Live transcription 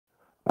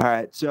All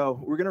right, so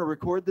we're going to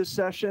record this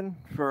session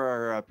for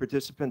our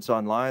participants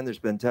online. There's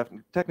been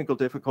technical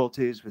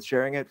difficulties with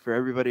sharing it for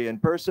everybody in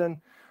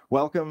person.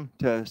 Welcome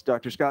to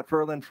Dr. Scott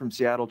Furlan from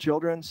Seattle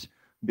Children's.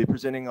 We'll be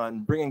presenting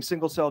on bringing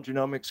single-cell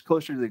genomics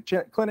closer to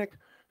the clinic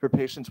for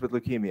patients with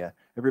leukemia.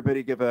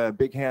 Everybody give a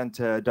big hand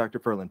to Dr.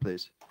 Furlan,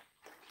 please.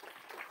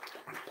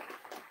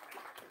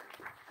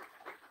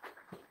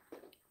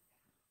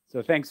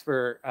 So thanks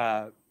for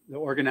the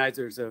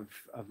organizers of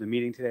the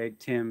meeting today,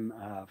 Tim,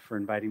 for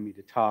inviting me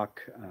to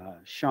talk,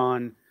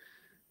 Sean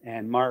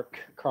and Mark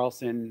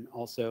Carlson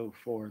also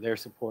for their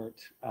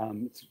support.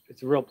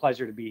 It's a real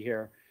pleasure to be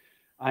here.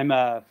 I'm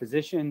a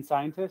physician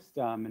scientist,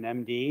 an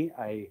MD.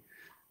 I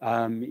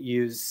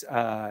use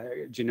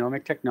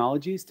genomic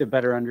technologies to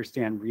better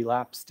understand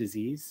relapse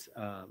disease,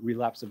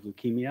 relapse of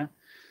leukemia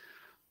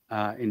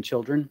in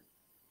children.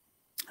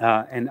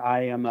 And I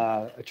am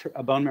a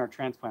bone marrow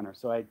transplanter,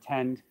 so I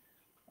attend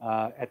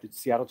at the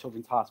Seattle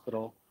Children's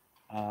Hospital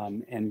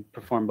and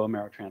perform bone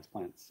marrow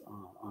transplants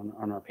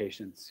on our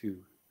patients who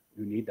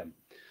need them.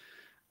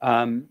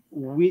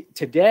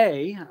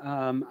 Today,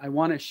 I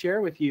want to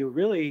share with you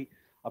really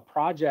a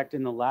project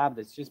in the lab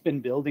that's just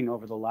been building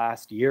over the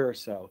last year or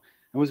so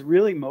and was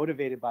really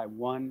motivated by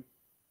one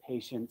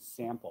patient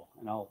sample.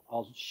 And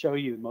I'll show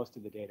you most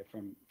of the data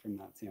from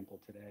that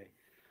sample today.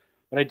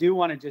 But I do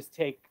want to just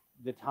take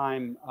the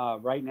time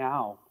right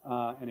now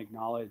and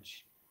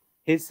acknowledge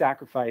his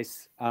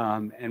sacrifice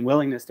and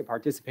willingness to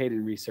participate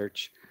in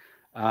research.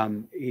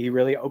 He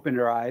really opened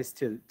our eyes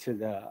to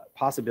the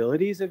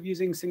possibilities of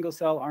using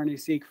single-cell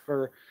RNA-seq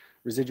for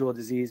residual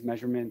disease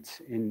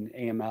measurement in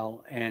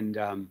AML. And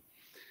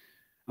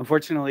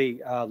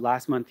unfortunately,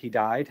 last month he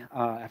died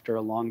after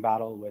a long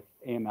battle with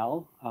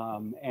AML.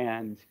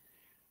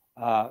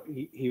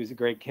 He was a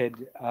great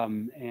kid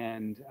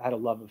and had a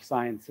love of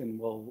science, and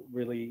we'll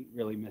really,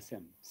 really miss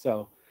him.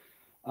 So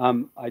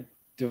I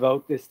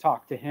devote this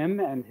talk to him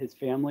and his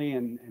family,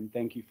 and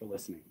thank you for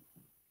listening.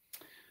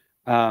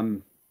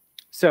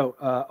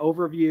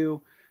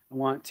 Overview, I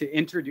want to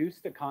introduce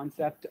the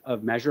concept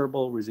of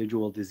measurable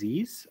residual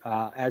disease,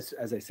 as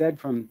I said,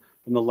 from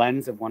the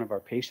lens of one of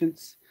our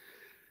patients,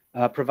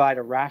 provide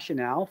a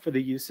rationale for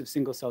the use of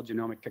single-cell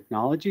genomic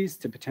technologies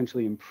to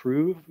potentially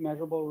improve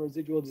measurable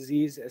residual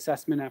disease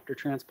assessment after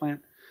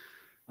transplant,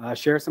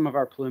 share some of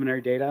our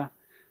preliminary data,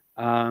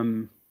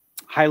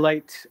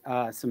 highlight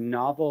some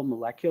novel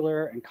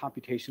molecular and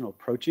computational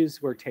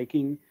approaches we're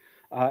taking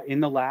in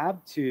the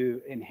lab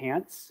to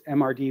enhance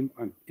MRD,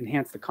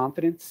 enhance the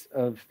confidence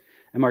of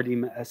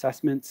MRD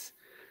assessments.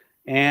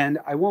 And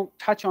I won't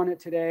touch on it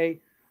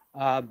today,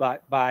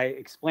 but by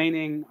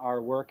explaining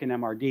our work in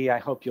MRD, I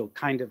hope you'll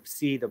kind of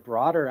see the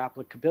broader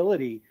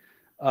applicability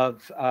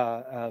of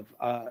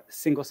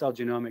single-cell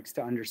genomics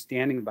to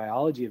understanding the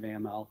biology of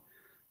AML,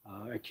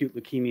 acute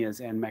leukemias,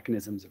 and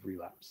mechanisms of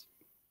relapse.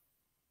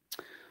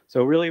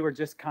 So really, we're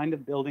just kind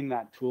of building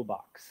that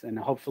toolbox, and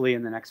hopefully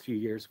in the next few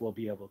years, we'll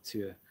be able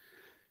to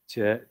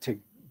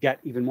get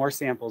even more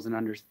samples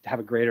and have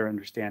a greater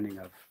understanding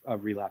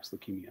of relapse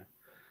leukemia.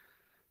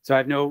 So I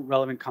have no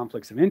relevant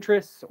conflicts of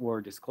interest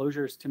or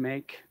disclosures to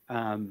make.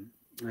 And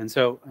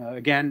so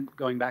again,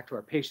 going back to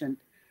our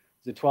patient,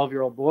 he's a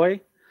 12-year-old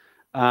boy,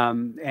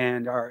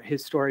 and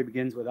his story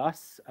begins with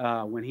us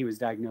when he was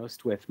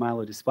diagnosed with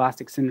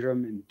myelodysplastic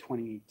syndrome in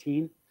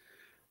 2018.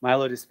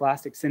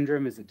 Myelodysplastic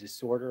syndrome is a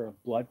disorder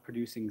of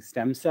blood-producing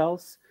stem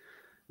cells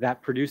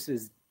that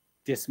produces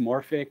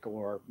dysmorphic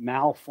or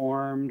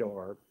malformed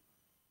or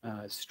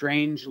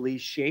strangely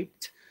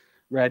shaped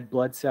red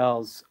blood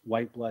cells,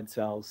 white blood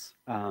cells,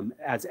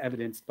 as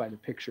evidenced by the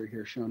picture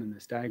here shown in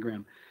this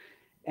diagram.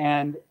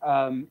 And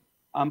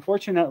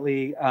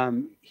unfortunately,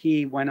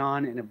 he went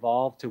on and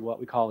evolved to what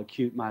we call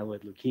acute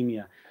myeloid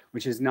leukemia,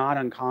 which is not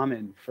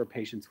uncommon for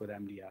patients with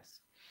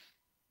MDS.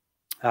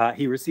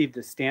 He received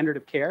the standard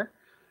of care,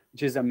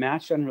 which is a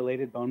matched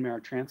unrelated bone marrow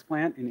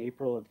transplant in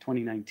April of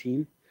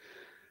 2019.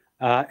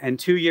 And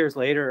 2 years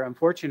later,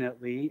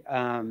 unfortunately,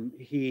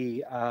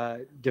 he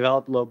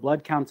developed low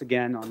blood counts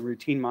again on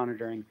routine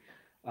monitoring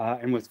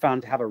and was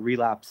found to have a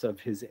relapse of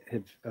his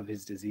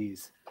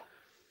disease.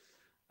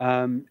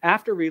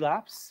 After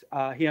relapse,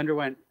 he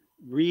underwent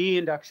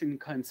reinduction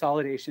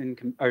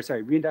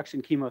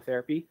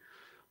chemotherapy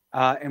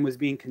and was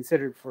being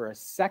considered for a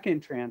second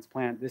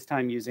transplant, this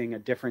time using a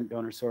different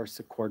donor source,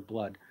 a cord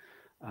blood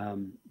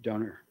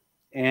donor.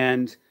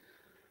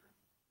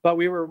 But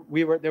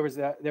there was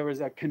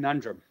a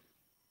conundrum,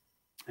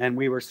 and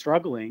we were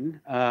struggling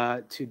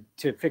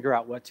to figure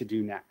out what to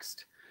do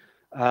next.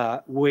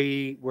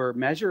 We were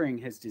measuring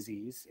his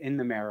disease in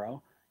the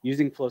marrow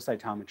using flow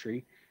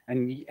cytometry,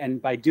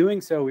 and by doing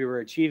so, we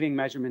were achieving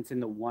measurements in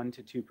the 1%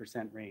 to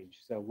 2% range.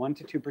 So 1%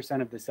 to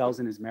 2% of the cells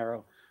in his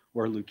marrow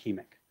were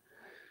leukemic.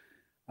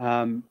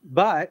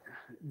 But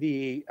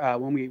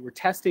when we were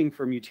testing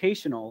for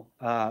mutational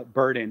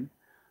burden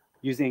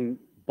using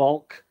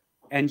bulk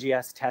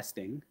NGS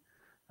testing,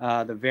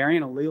 the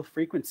variant allele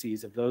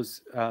frequencies of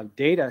those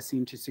data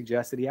seemed to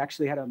suggest that he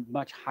actually had a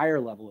much higher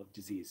level of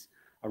disease,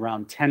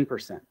 around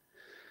 10%.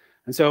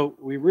 And so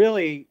we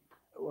really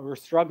were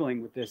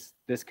struggling with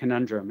this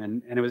conundrum,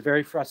 and it was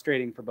very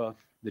frustrating for both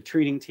the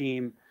treating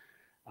team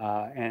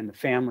and the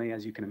family,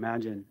 as you can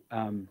imagine.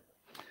 And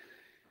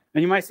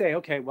you might say,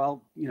 okay,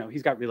 well,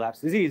 he's got relapse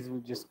disease,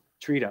 we'll just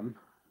treat him,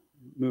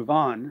 move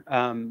on.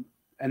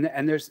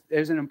 And there's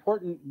an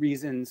important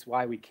reasons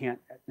why we can't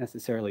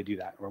necessarily do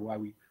that, or why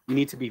we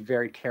need to be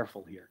very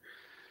careful here.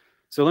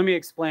 So let me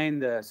explain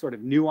the sort of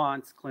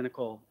nuanced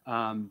clinical,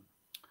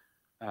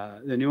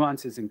 the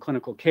nuances in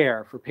clinical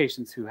care for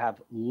patients who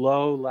have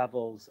low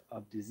levels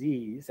of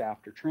disease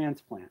after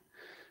transplant.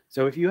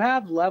 So if you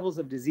have levels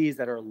of disease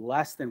that are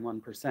less than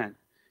 1%,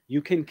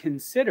 you can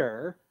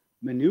consider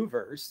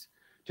maneuvers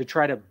to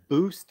try to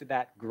boost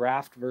that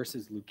graft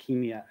versus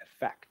leukemia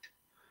effect.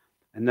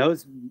 And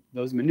those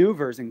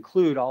maneuvers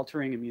include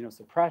altering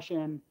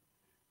immunosuppression,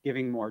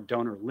 giving more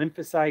donor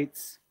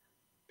lymphocytes,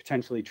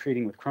 potentially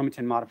treating with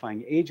chromatin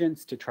modifying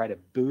agents to try to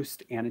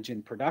boost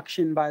antigen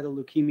production by the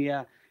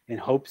leukemia in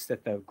hopes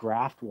that the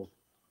graft will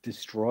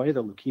destroy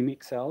the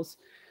leukemic cells.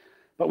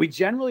 But we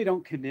generally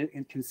don't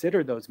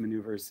consider those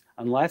maneuvers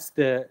unless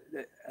the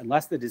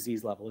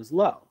disease level is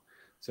low.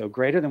 So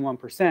greater than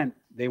 1%,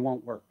 they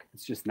won't work.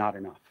 It's just not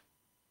enough.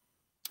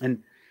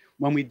 And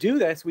when we do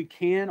this, we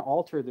can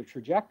alter the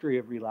trajectory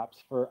of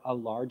relapse for a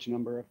large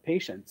number of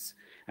patients,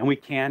 and we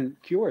can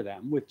cure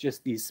them with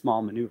just these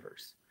small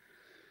maneuvers.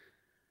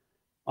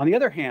 On the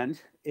other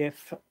hand,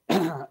 if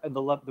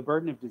the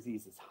burden of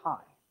disease is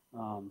high,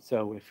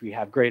 so if we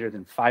have greater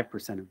than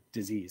 5% of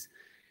disease,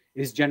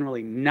 it is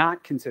generally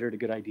not considered a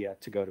good idea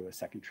to go to a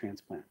second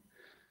transplant.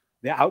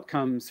 The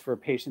outcomes for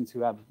patients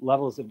who have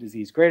levels of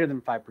disease greater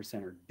than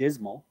 5% are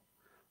dismal,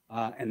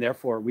 and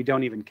therefore we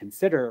don't even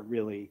consider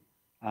really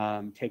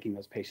taking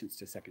those patients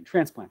to second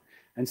transplant.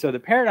 And so the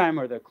paradigm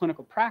or the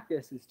clinical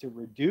practice is to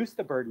reduce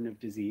the burden of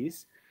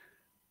disease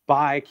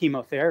by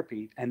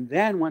chemotherapy, and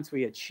then once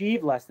we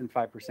achieve less than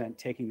 5%,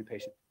 taking the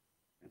patient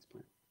to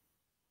transplant.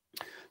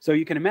 So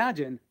you can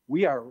imagine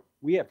we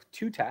have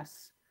two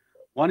tests.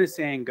 One is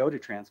saying go to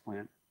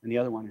transplant, and the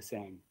other one is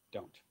saying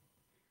don't.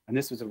 And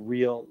this was a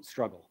real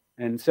struggle.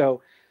 And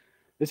so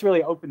this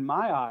really opened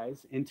my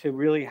eyes into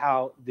really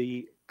how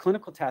the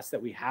clinical tests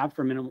that we have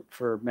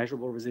for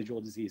measurable residual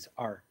disease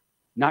are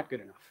not good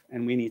enough,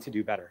 and we need to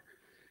do better.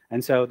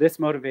 And so this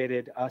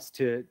motivated us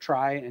to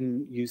try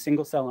and use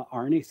single-cell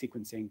RNA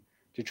sequencing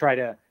to try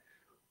to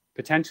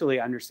potentially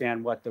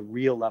understand what the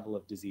real level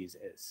of disease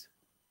is.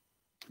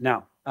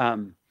 Now,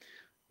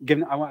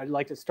 I'd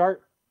like to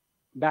start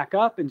back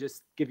up and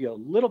just give you a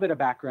little bit of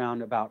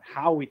background about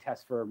how we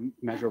test for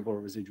measurable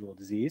residual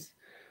disease.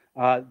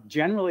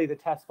 Generally, the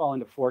tests fall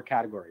into four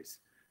categories: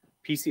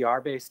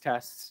 PCR-based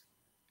tests,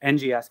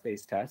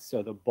 NGS-based tests,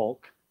 so the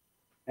bulk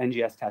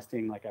NGS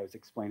testing, like I was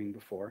explaining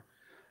before,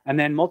 and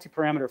then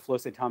multi-parameter flow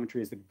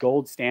cytometry is the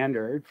gold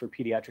standard for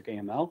pediatric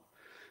AML,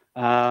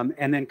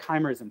 and then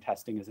chimerism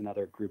testing is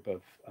another group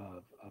of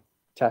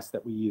tests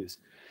that we use.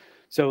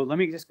 So let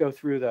me just go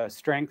through the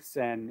strengths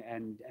and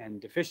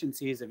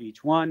deficiencies of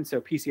each one.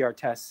 So PCR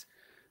tests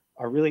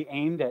are really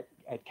aimed at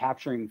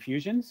capturing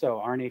fusion,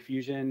 so RNA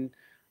fusion,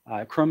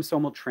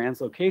 chromosomal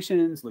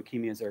translocations.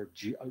 Leukemias are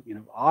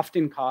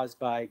often caused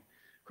by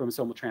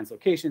chromosomal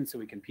translocations, so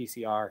we can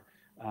PCR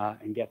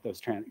and get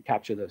those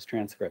capture those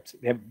transcripts.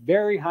 They have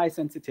very high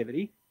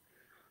sensitivity,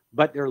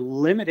 but they're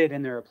limited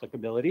in their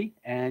applicability,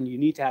 and you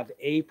need to have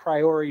a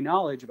priori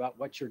knowledge about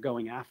what you're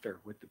going after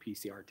with the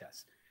PCR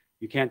test.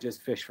 You can't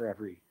just fish for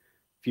every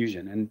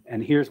fusion,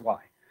 and here's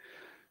why.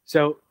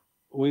 So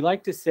we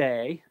like to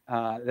say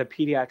the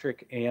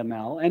pediatric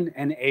AML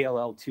and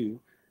ALL2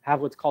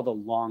 have what's called a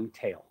long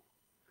tail.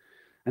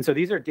 And so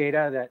these are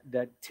data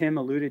that Tim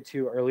alluded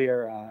to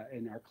earlier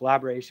in our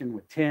collaboration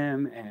with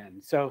Tim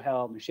and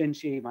Sohel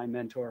Mashinchi, my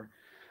mentor.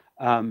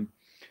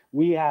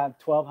 We have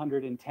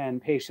 1,210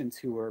 patients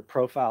who were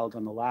profiled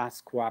on the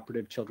last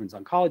Cooperative Children's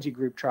Oncology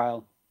Group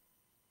trial,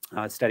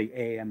 study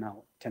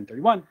AML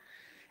 1031.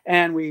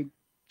 And we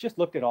just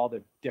looked at all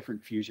the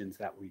different fusions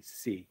that we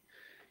see.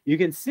 You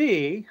can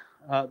see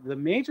the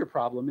major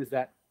problem is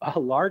that a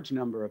large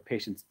number of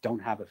patients don't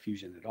have a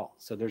fusion at all.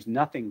 So there's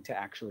nothing to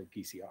actually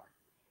PCR.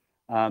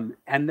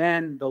 And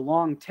then the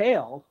long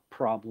tail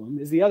problem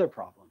is the other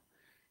problem.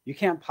 You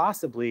can't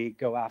possibly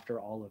go after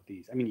all of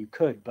these. I mean, you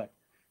could, but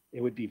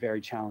it would be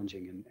very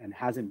challenging and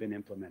hasn't been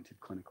implemented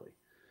clinically.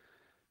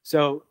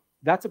 So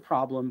that's a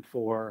problem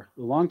for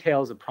the long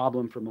tail, is a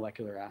problem for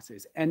molecular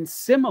assays. And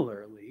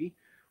similarly,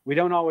 we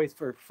don't always,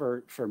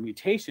 for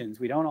mutations,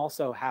 we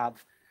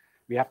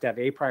have to have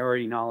a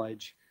priori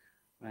knowledge.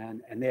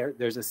 And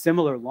there's a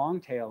similar long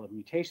tail of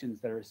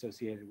mutations that are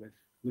associated with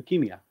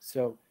leukemia.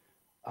 So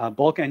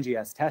bulk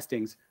NGS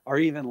testings are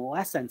even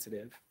less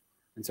sensitive,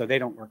 and so they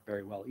don't work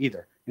very well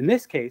either. In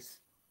this case,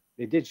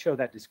 they did show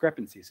that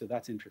discrepancy, so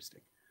that's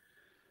interesting.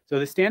 So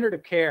the standard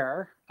of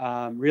care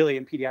really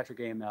in pediatric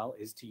AML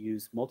is to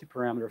use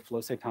multi-parameter flow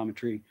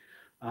cytometry.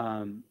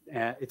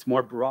 It's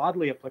more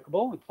broadly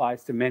applicable,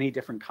 applies to many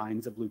different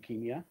kinds of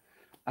leukemia,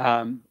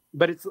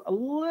 but it's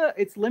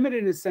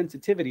limited in its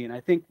sensitivity. And I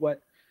think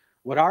what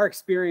our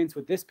experience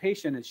with this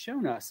patient has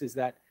shown us is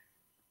that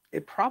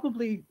it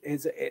probably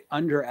is, it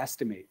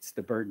underestimates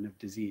the burden of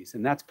disease.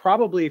 And that's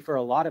probably for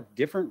a lot of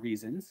different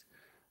reasons,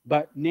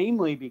 but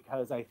namely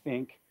because I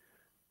think,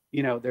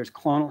 there's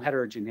clonal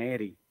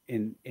heterogeneity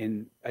in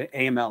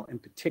AML in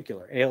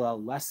particular,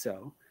 ALL less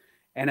so.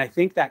 And I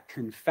think that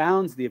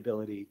confounds the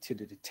ability to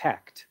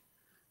detect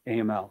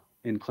AML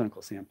in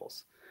clinical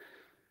samples.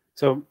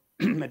 So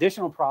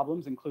additional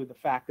problems include the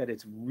fact that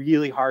it's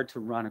really hard to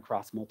run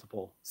across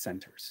multiple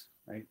centers,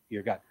 right?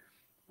 You've got,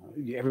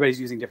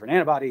 everybody's using different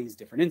antibodies,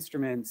 different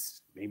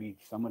instruments, maybe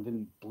someone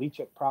didn't bleach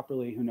it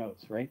properly, who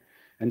knows, right?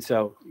 And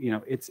so,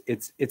 it's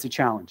a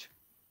challenge.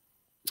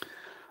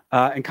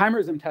 And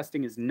chimerism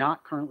testing is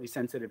not currently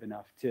sensitive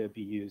enough to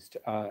be used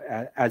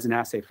as an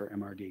assay for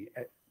MRD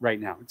right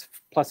now. It's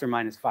plus or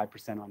minus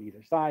 5% on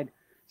either side,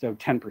 so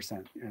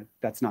 10%,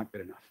 that's not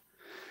good enough.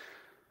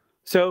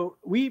 So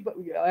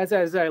as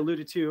I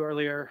alluded to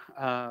earlier,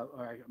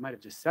 or I might have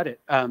just said it,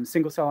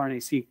 single cell RNA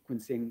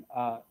sequencing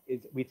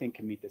we think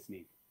can meet this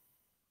need.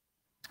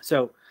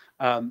 So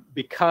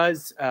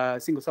because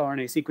single cell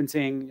RNA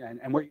sequencing,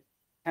 and we're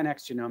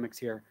 10x genomics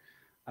here,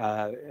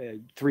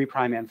 3'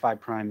 and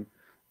 5'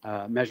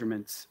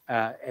 measurements,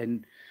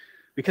 and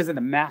because of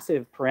the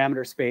massive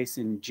parameter space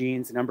in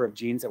genes, the number of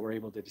genes that we're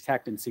able to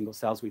detect in single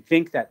cells, we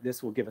think that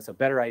this will give us a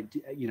better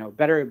idea,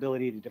 better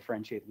ability to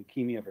differentiate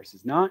leukemia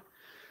versus not.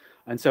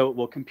 And so it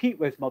will compete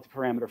with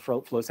multi-parameter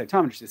flow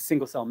cytometry, which is a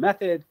single cell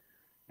method,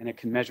 and it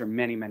can measure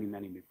many, many,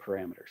 many new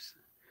parameters.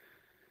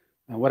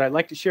 Now, what I'd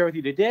like to share with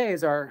you today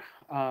is our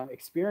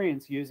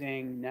experience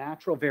using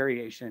natural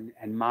variation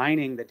and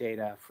mining the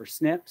data for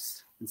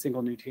SNPs and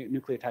single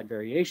nucleotide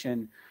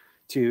variation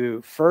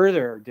to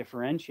further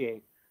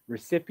differentiate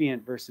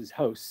recipient versus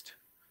host,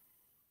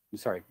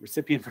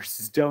 recipient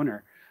versus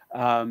donor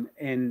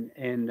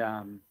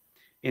in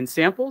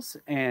samples.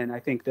 And I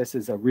think this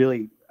is a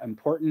really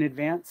important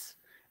advance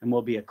and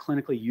will be a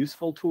clinically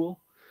useful tool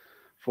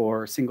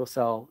for single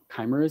cell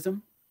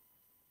chimerism.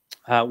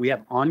 We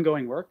have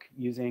ongoing work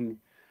using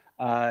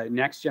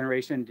next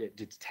generation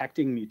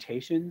detecting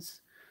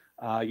mutations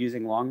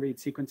using long read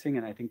sequencing.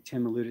 And I think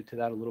Tim alluded to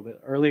that a little bit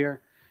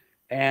earlier.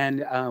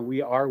 And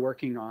we are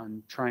working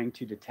on trying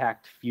to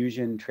detect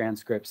fusion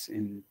transcripts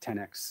in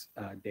 10x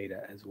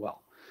data as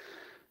well.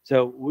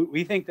 So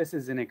we think this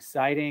is an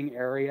exciting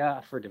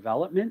area for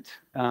development.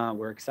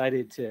 We're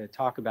excited to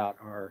talk about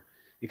our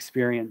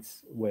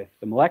experience with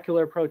the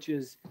molecular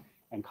approaches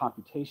and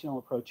computational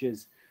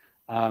approaches,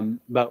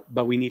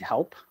 but we need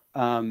help.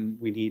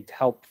 We need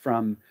help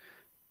from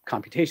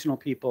computational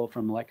people,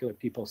 from molecular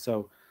people.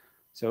 So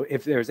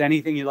if there's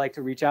anything you'd like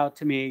to reach out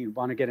to me, you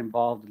want to get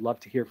involved, I'd love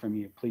to hear from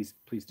you, please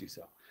do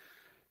so.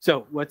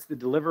 So what's the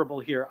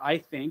deliverable here? I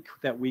think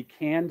that we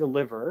can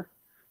deliver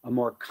a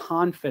more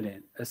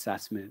confident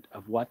assessment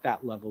of what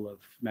that level of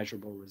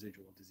measurable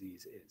residual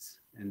disease is.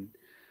 And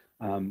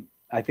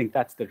I think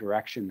that's the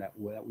direction that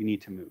we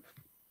need to move.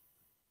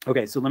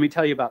 Okay, so let me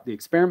tell you about the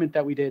experiment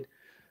that we did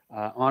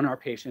on our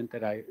patient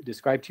that I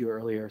described to you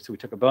earlier. So we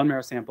took a bone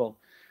marrow sample.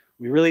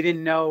 We really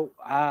didn't know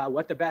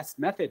what the best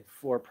method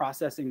for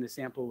processing the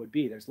sample would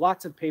be. There's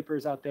lots of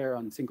papers out there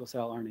on single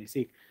cell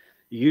RNA-seq.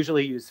 You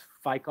usually use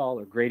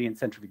FICOL or gradient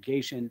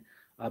centrifugation,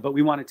 but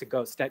we wanted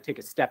to take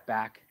a step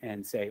back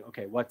and say,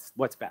 okay,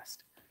 what's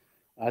best?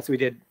 So we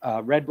did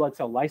red blood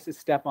cell lysis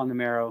step on the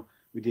marrow.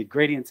 We did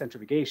gradient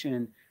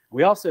centrifugation.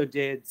 We also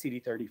did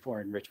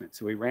CD34 enrichment.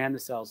 So we ran the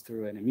cells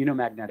through an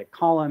immunomagnetic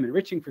column,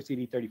 enriching for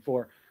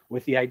CD34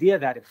 with the idea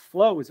that if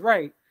flow was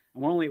right,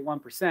 and we're only at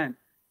 1%,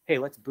 hey,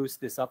 let's boost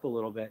this up a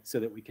little bit so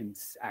that we can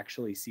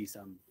actually see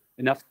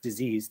enough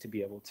disease to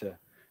be able to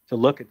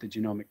look at the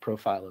genomic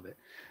profile of it.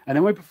 And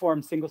then we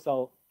performed single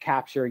cell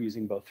capture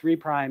using both 3'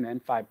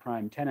 and 5'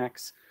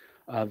 10x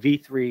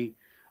V3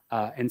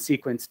 and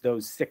sequenced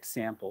those 6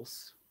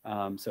 samples.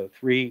 So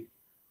 3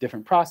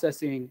 different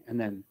processing and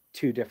then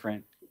 2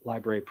 different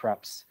library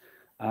preps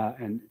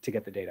and to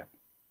get the data.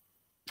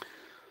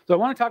 So I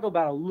want to talk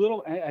about a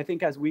little, I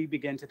think as we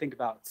begin to think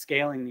about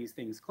scaling these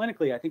things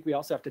clinically, I think we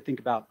also have to think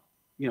about,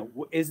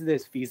 is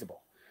this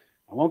feasible?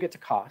 I won't get to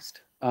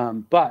cost,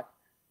 but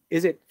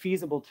is it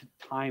feasible to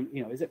time,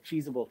 is it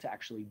feasible to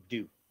actually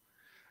do?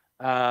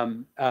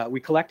 We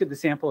collected the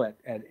sample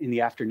in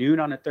the afternoon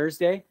on a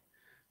Thursday,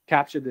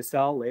 captured the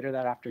cells later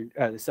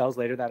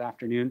that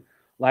afternoon.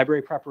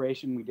 Library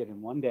preparation we did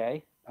in one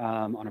day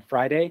on a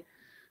Friday.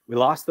 We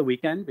lost the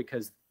weekend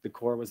because the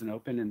core wasn't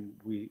open, and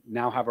we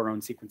now have our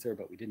own sequencer,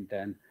 but we didn't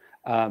then.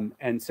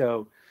 And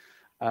so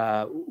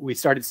we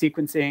started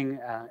sequencing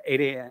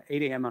 8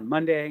 a.m. on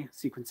Monday.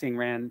 Sequencing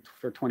ran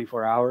for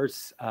 24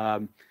 hours.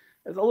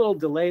 There's a little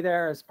delay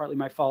there. It's partly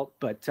my fault,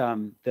 but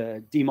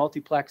the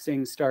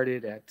demultiplexing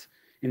started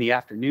in the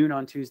afternoon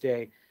on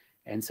Tuesday,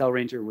 and Cell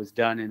Ranger was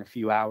done in a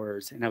few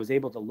hours, and I was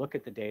able to look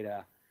at the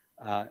data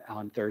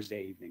on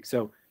Thursday evening.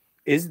 So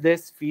is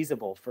this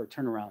feasible for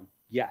turnaround?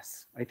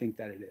 Yes, I think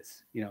that it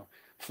is.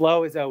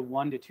 Flow is a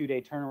 1 to 2 day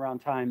turnaround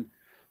time.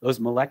 Those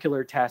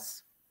molecular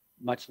tests,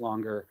 much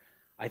longer.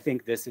 I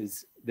think this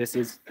is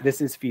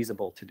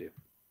feasible to do.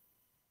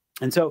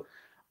 And so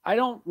I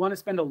don't want to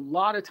spend a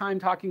lot of time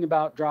talking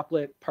about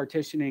droplet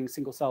partitioning,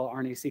 single cell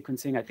RNA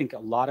sequencing. I think a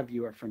lot of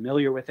you are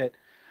familiar with it.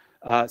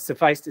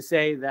 Suffice to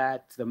say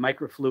that the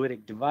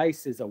microfluidic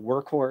device is a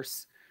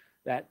workhorse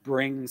that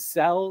brings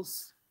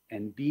cells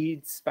and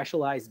beads,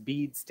 specialized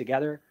beads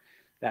together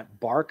that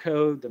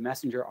barcode the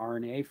messenger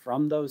RNA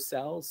from those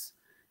cells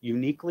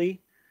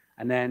uniquely.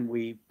 And then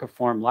we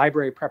perform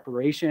library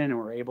preparation, and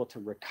we're able to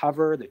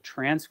recover the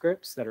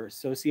transcripts that are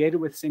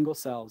associated with single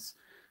cells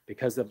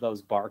because of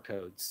those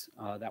barcodes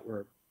that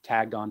were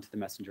tagged onto the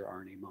messenger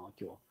RNA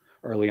molecule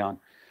early on.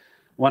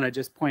 Want to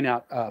just point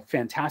out a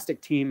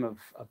fantastic team of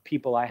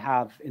people I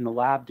have in the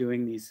lab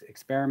doing these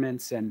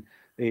experiments, and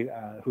they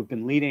who've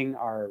been leading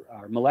our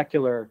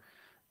molecular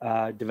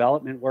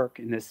development work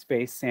in this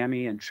space.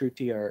 Sammy and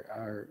Shruti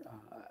are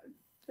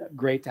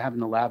great to have in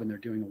the lab, and they're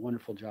doing a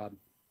wonderful job.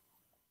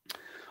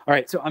 All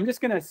right, so I'm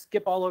just going to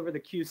skip all over the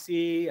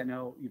QC. I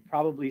know you've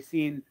probably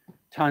seen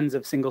tons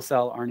of single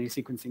cell RNA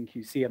sequencing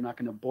QC. I'm not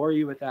going to bore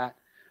you with that.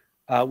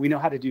 We know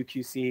how to do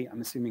QC. I'm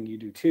assuming you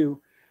do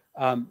too.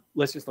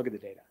 Let's just look at the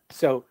data.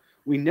 So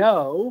we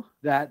know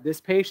that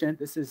this patient,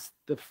 this is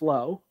the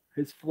flow,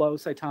 his flow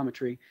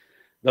cytometry.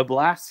 The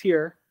blasts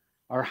here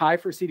are high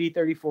for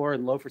CD34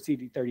 and low for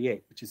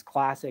CD38, which is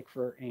classic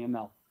for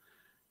AML.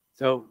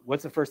 So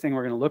what's the first thing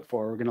we're going to look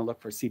for? We're going to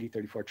look for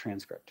CD34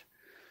 transcript.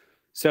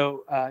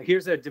 So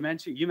here's a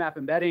dimension UMAP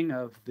embedding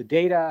of the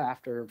data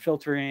after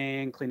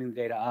filtering, cleaning the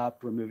data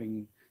up,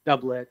 removing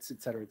doublets,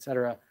 et cetera, et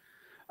cetera.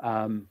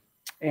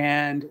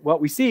 And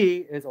what we see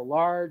is a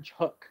large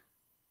hook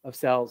of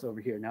cells over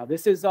here. Now,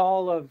 this is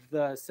all of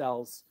the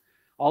cells,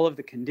 all of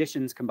the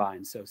conditions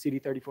combined. So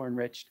CD34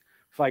 enriched,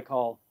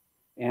 FICOL,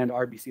 and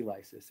RBC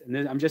lysis. And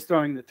then I'm just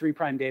throwing the 3'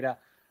 data.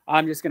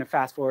 I'm just going to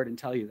fast forward and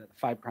tell you that the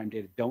 5'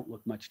 data don't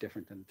look much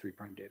different than the 3'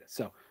 data.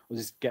 So we'll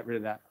just get rid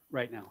of that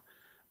right now.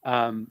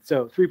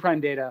 So 3'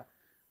 data,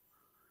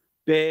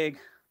 big,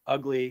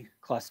 ugly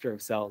cluster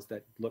of cells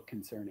that look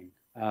concerning.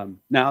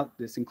 Now,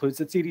 this includes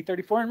the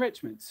CD34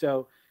 enrichment.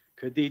 So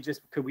could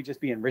we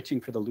just be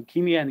enriching for the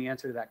leukemia? And the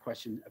answer to that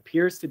question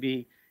appears to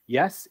be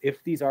yes,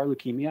 if these are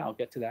leukemia. I'll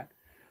get to that.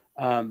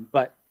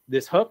 But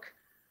this hook,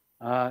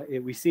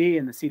 we see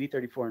in the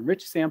CD34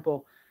 enriched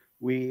sample,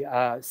 we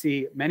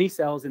see many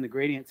cells in the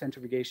gradient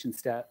centrifugation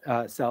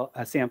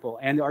sample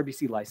and the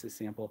RBC lysis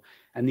sample.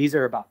 And these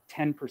are about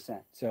 10%.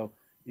 So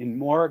in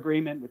more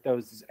agreement with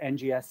those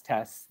NGS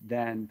tests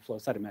than flow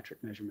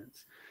cytometric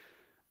measurements.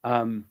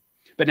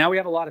 But now we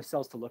have a lot of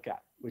cells to look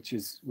at, which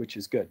is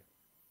good.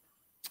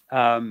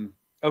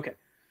 Okay,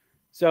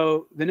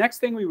 so the next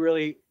thing we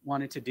really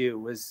wanted to do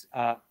was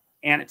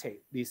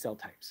annotate these cell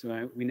types.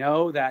 So we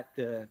know that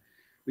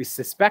we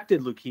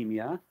suspected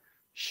leukemia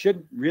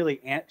shouldn't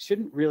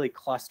really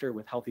cluster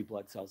with healthy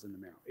blood cells in the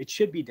marrow. It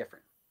should be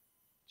different.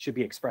 It should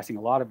be expressing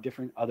a lot of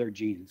different other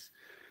genes.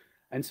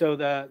 And so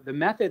the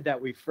method that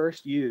we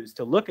first used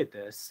to look at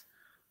this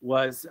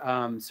was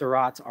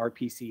Seurat's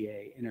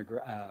RPCA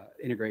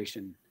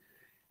integration.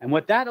 And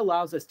what that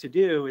allows us to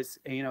do is,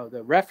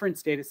 the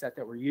reference data set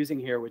that we're using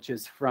here, which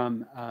is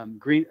from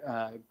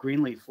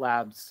Greenleaf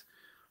Labs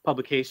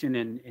publication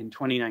in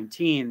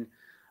 2019,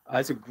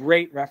 is a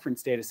great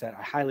reference data set.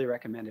 I highly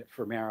recommend it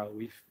for marrow.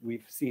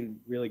 We've seen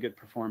really good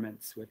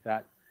performance with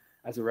that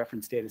as a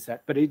reference data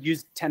set, but it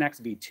used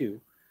 10x V2, and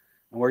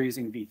we're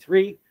using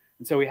V3.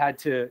 And so we had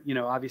to,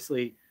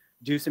 obviously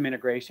do some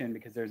integration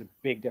because there's a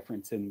big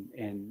difference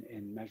in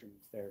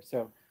measurements there.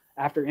 So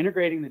after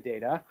integrating the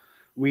data,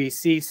 we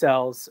see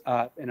cells,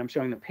 and I'm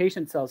showing the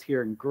patient cells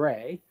here in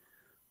gray,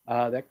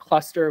 that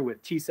cluster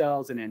with T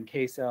cells and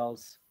NK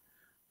cells,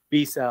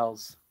 B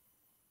cells.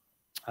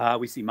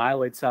 We see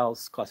myeloid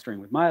cells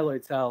clustering with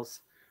myeloid cells.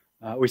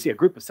 We see a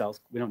group of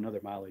cells. We don't know they're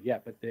myeloid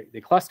yet, but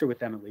they cluster with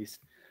them at least.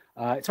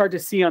 It's hard to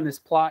see on this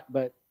plot,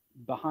 but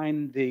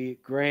behind the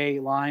gray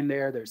line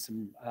there's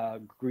some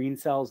green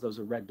cells. Those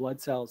are red blood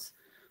cells.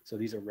 So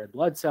these are red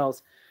blood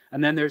cells.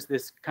 And then there's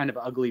this kind of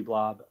ugly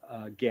blob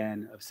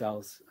again of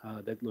cells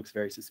that looks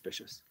very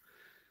suspicious.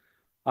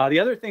 The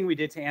other thing we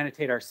did to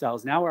annotate our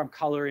cells, now I'm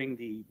coloring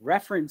the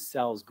reference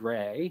cells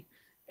gray,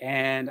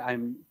 and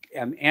I'm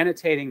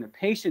annotating the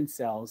patient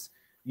cells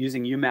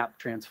using UMAP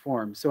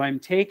transform. So I'm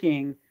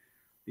taking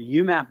the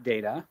UMAP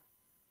data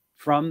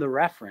from the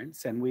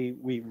reference, and we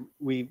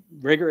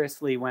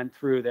rigorously went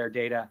through their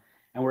data,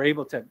 and we're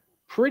able to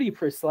pretty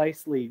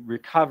precisely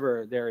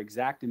recover their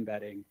exact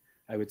embedding,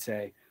 I would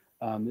say.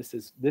 This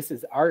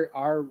is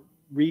our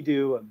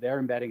redo of their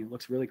embedding. It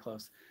looks really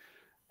close.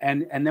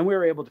 And then we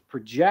were able to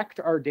project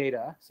our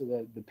data, so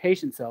the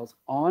patient cells,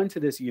 onto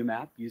this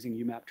UMAP using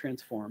UMAP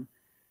transform,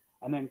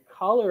 and then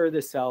color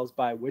the cells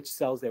by which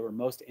cells they were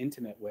most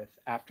intimate with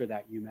after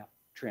that UMAP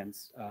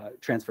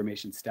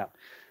transformation step.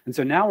 And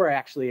so now we're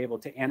actually able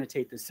to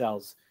annotate the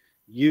cells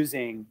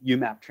using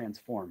UMAP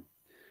transform.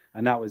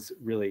 And that was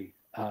really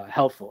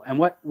helpful. And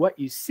what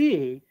you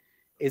see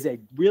is a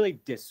really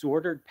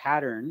disordered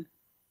pattern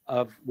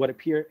of what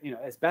appear,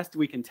 as best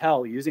we can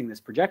tell using this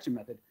projection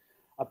method,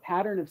 a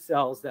pattern of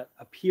cells that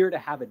appear to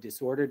have a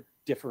disordered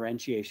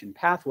differentiation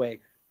pathway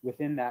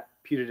within that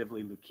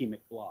putatively leukemic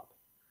blob.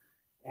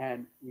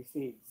 And we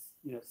see,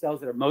 cells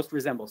that are most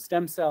resemble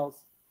stem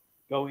cells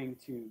going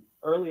to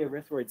early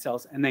erythroid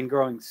cells and then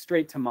growing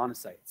straight to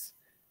monocytes.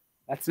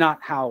 That's not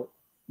how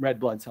red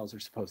blood cells are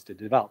supposed to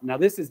develop. Now,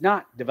 this is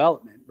not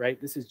development,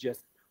 right? This is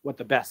just what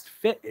the best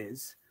fit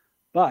is,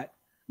 but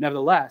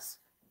nevertheless,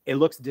 it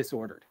looks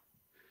disordered.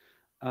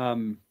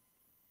 And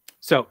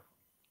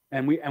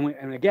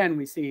again,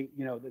 we see,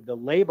 the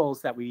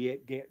labels that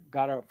we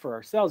got for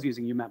our cells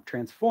using UMAP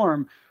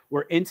Transform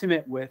were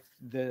intimate with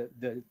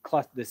the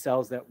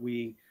cells that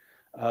we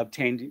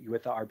obtained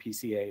with the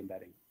RPCA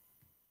embedding.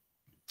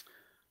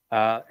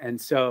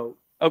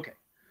 Okay,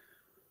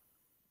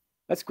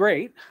 that's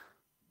great.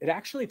 It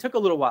actually took a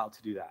little while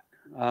to do that.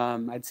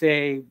 I'd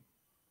say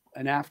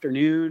an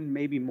afternoon,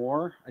 maybe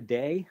more, a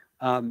day.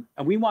 And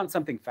we want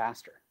something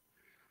faster.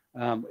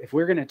 If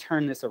we're going to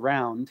turn this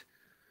around,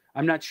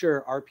 I'm not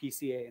sure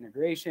RPCA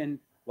integration,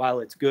 while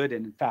it's good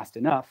and fast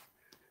enough,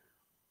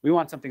 we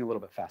want something a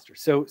little bit faster.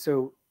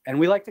 And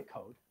we like to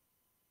code.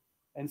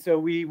 And so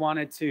we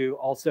wanted to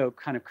also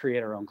kind of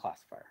create our own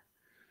classifier.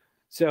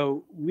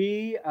 So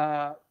we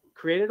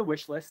created a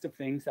wish list of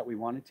things that we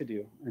wanted to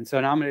do. And so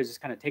now I'm going to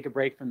just kind of take a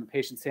break from the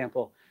patient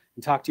sample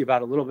and talk to you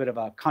about a little bit of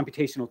a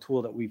computational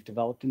tool that we've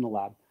developed in the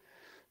lab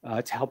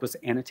to help us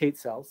annotate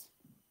cells.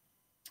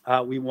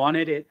 We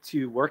wanted it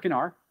to work in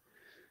R.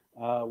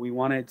 We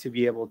wanted to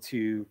be able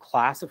to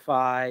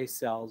classify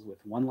cells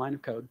with one line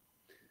of code.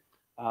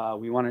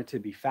 We wanted it to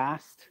be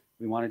fast.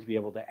 We wanted to be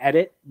able to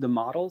edit the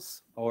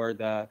models or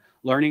the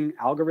learning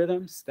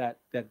algorithms that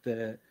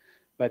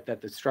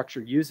the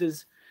structure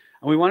uses.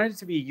 And we wanted it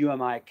to be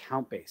UMI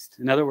count-based.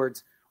 In other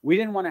words, we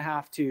didn't want to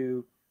have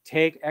to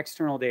take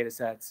external data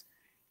sets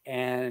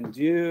and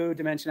do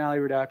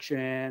dimensionality reduction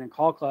and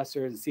call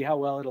clusters and see how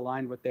well it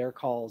aligned with their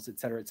calls,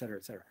 et cetera, et cetera,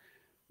 et cetera.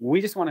 We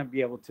just want to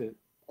be able to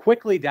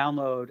quickly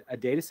download a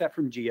data set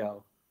from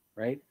Geo,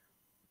 right?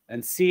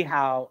 And see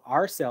how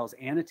our cells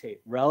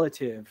annotate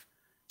relative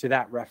to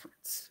that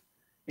reference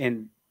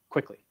in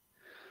quickly.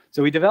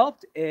 So we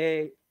developed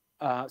I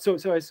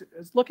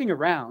was looking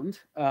around,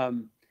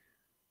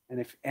 and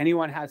if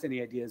anyone has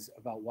any ideas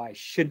about why I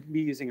shouldn't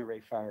be using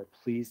ArrayFire,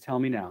 please tell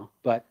me now.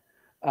 But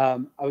I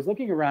was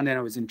looking around and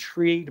I was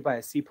intrigued by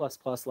a C++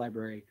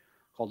 library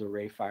called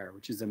ArrayFire,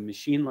 which is a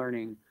machine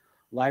learning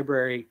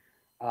library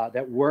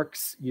that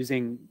works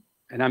using,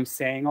 and I'm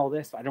saying all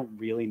this, I don't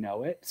really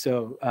know it.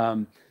 So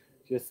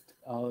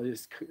I'll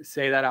just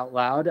say that out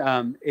loud.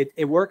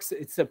 It works,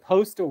 it's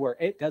supposed to work.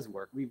 It does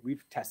work.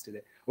 We've tested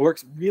it. It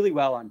works really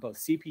well on both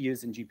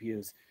CPUs and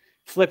GPUs.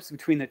 Flips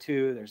between the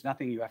two. There's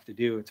nothing you have to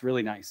do. It's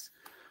really nice.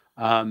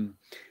 Fortunately,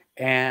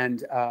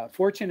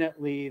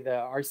 the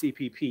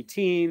RCPP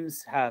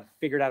teams have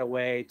figured out a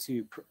way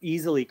to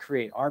easily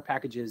create R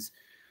packages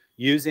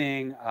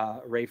using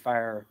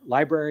ArrayFire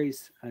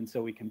libraries. And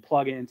so we can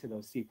plug into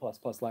those C++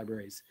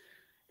 libraries,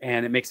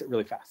 and it makes it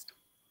really fast.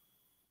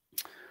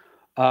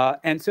 To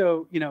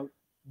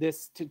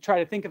try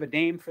to think of a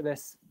name for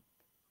this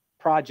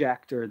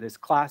project or this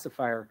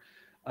classifier,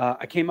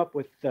 I came up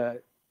with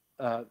the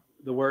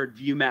word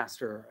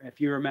ViewMaster.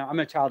 If you remember, I'm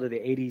a child of the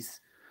 80s.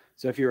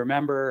 So if you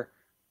remember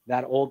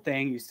that old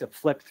thing, you used to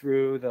flip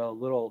through the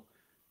little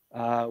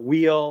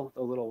wheel,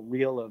 the little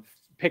reel of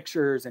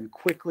pictures and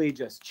quickly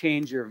just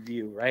change your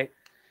view, right?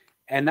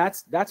 And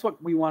that's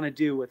what we want to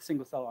do with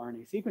single cell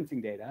RNA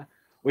sequencing data.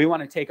 We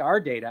want to take our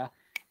data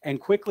and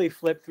quickly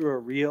flip through a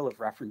reel of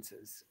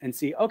references and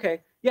see,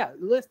 okay, yeah,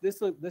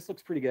 this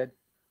looks pretty good,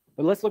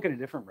 but let's look at a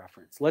different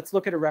reference. Let's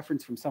look at a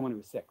reference from someone who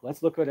was sick.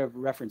 Let's look at a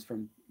reference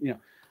from,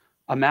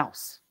 a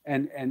mouse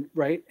and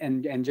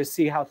just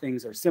see how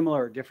things are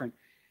similar or different.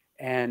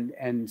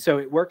 And so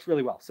it works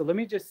really well. So let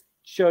me just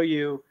show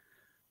you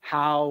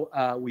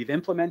how we've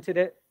implemented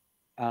it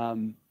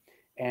and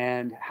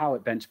how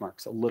it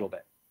benchmarks a little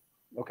bit.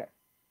 Okay.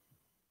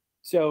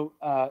 So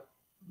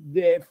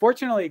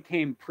fortunately, it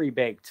came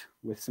pre-baked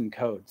with some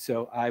code.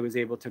 So I was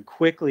able to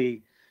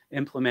quickly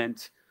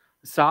implement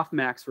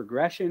softmax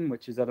regression,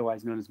 which is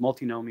otherwise known as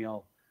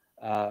multinomial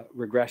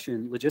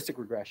regression, logistic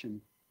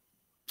regression.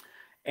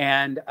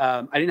 And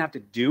I didn't have to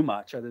do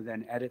much other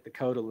than edit the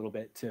code a little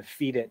bit to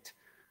feed it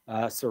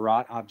a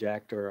Seurat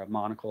object or a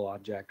monocle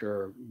object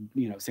or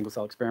single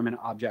cell experiment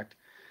object.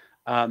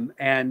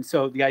 And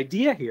so the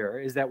idea here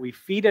is that we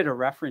feed it a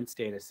reference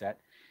data set.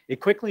 It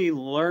quickly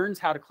learns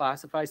how to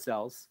classify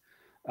cells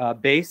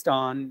based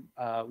on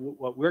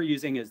what we're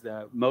using is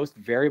the most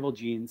variable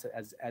genes,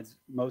 as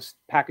most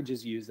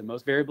packages use, the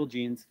most variable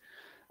genes,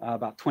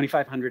 about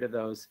 2,500 of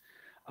those,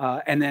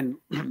 and then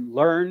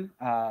learn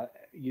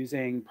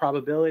using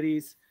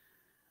probabilities,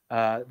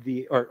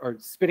 or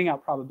spitting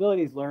out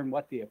probabilities, learn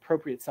what the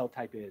appropriate cell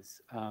type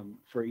is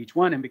for each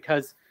one. And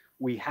because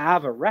we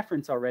have a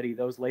reference already,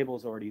 those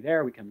labels already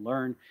there, we can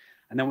learn,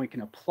 and then we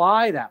can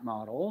apply that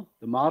model,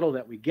 the model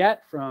that we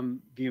get from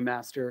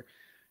ViewMaster,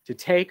 to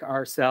take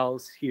our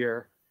cells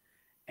here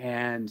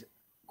and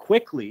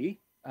quickly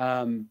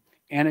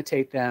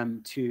annotate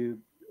them to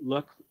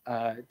look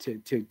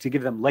to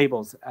give them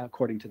labels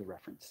according to the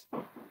reference.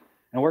 And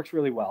it works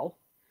really well.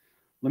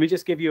 let me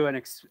just give you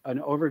an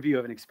overview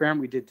of an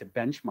experiment we did to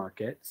benchmark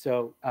it.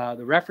 So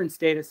the reference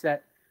data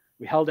set,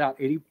 we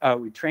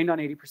we trained on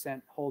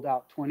 80%, hold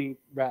out 20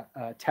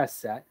 test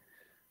set,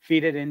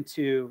 feed it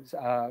into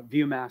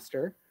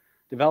ViewMaster,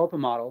 develop a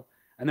model,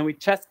 and then we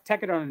check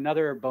it on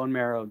another bone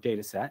marrow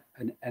data set,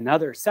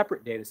 another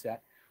separate data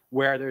set,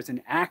 where there's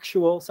an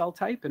actual cell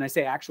type. And I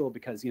say actual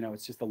because,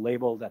 it's just a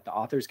label that the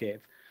authors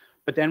gave.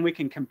 But then we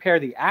can compare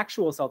the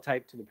actual cell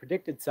type to the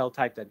predicted cell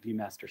type that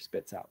ViewMaster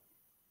spits out.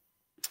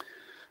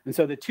 And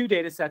so the two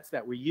data sets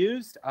that we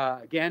used,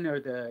 again, are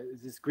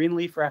this green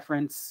leaf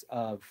reference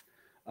of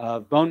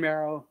bone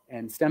marrow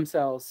and stem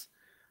cells.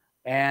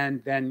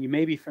 And then you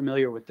may be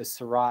familiar with the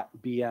Seurat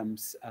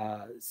BM's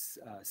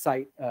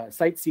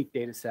site-seq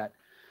data set.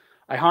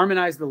 I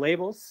harmonized the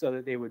labels so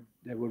that they would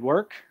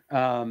work.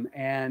 Let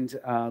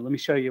me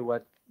show you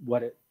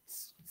what it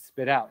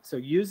spit out. So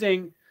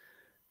using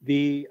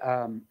the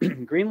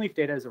Greenleaf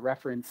data as a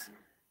reference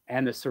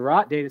and the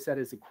Seurat data set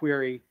as a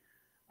query,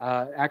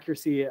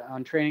 accuracy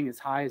on training is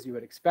high as you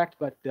would expect,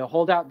 but the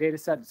holdout data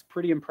set is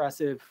pretty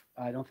impressive.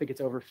 I don't think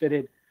it's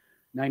overfitted,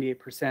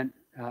 98%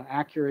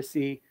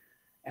 accuracy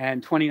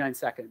and 29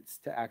 seconds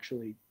to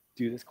actually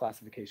do this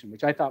classification,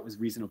 which I thought was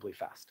reasonably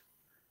fast.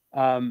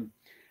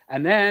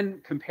 And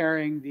then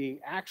comparing the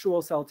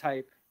actual cell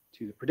type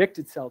to the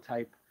predicted cell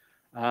type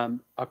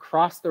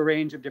across the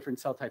range of different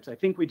cell types, I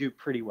think we do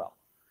pretty well.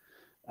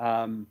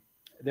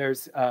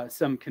 There's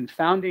some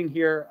confounding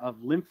here of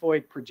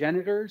lymphoid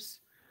progenitors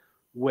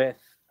with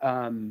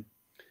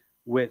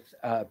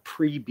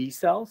pre-B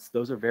cells.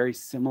 Those are very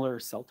similar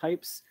cell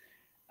types.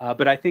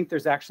 But I think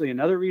there's actually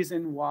another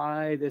reason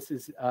why this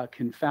is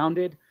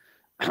confounded.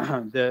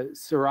 The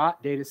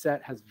Seurat data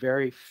set has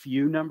very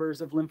few numbers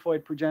of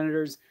lymphoid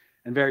progenitors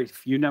and very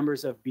few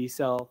numbers of B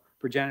cell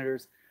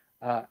progenitors.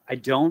 I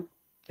don't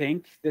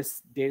think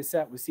this data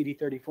set was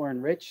CD34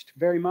 enriched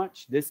very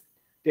much. This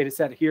data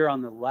set here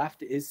on the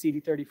left is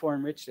CD34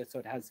 enriched, so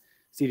it has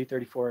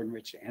CD34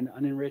 enriched and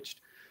unenriched.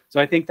 So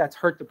I think that's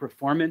hurt the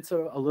performance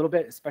a little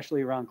bit,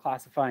 especially around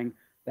classifying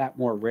that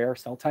more rare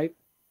cell type.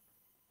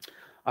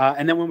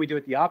 And then when we do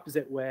it the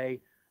opposite way,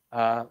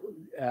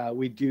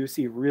 we do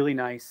see really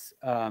nice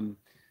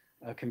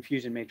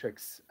confusion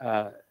matrix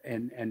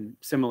and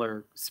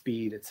similar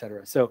speed, et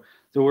cetera. So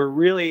we're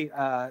really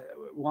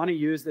want to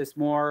use this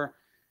more.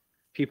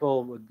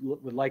 People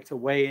would like to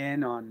weigh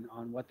in on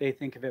what they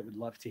think of it, would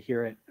love to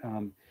hear it.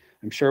 I'm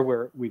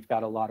sure we've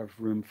got a lot of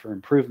room for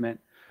improvement.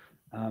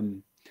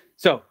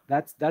 So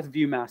that's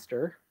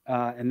ViewMaster,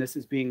 and this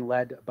is being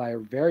led by a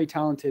very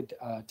talented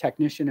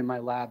technician in my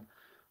lab,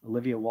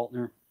 Olivia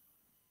Waltner.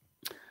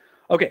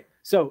 Okay,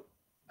 so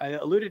I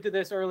alluded to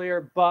this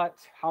earlier, but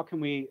how can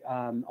we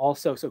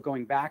also, so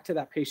going back to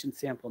that patient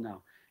sample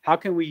now, how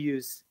can we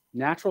use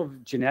natural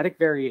genetic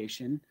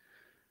variation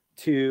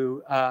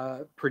to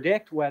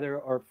predict whether,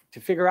 or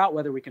to figure out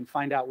whether we can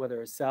find out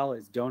whether a cell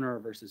is donor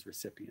versus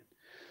recipient?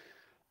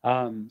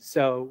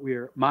 So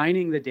we're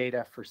mining the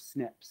data for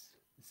SNPs,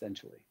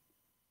 essentially.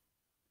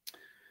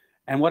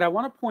 And what I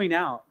want to point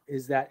out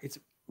is that it's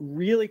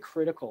really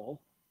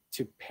critical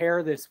to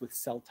pair this with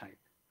cell type.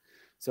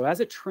 So as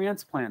a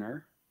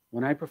transplanter,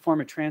 when I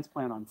perform a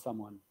transplant on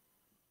someone,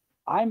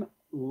 I'm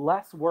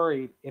less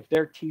worried if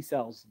their T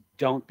cells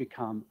don't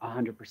become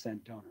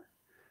 100% donor.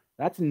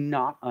 That's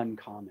not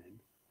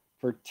uncommon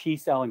for T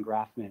cell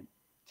engraftment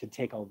to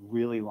take a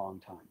really long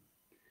time.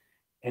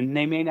 And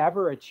they may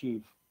never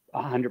achieve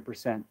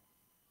 100%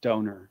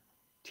 donor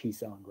T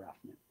cell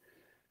engraftment.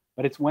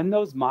 But it's when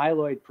those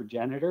myeloid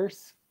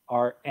progenitors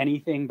are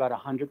anything but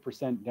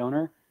 100%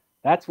 donor,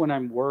 that's when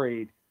I'm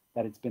worried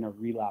that it's been a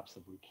relapse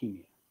of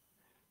leukemia.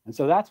 And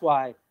so that's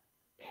why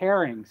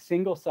pairing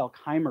single cell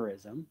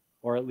chimerism,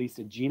 or at least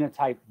a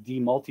genotype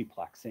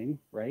demultiplexing,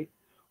 right,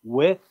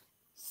 with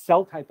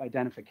cell type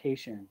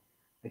identification,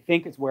 I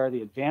think is where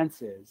the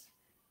advance is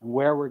and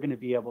where we're going to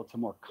be able to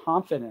more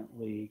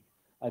confidently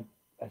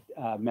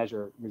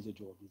measure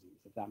residual disease,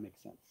 if that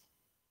makes sense.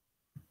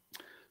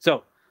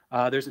 So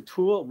there's a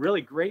tool,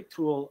 really great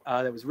tool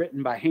that was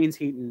written by Haynes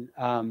Heaton.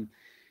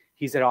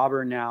 He's at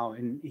Auburn now,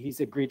 and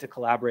he's agreed to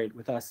collaborate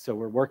with us. So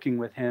we're working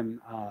with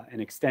him and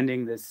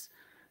extending this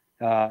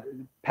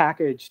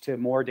package to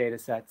more data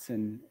sets.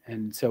 And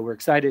so we're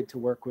excited to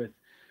work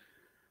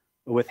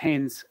with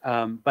Haynes.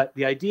 But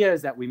the idea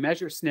is that we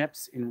measure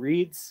SNPs in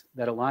reads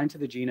that align to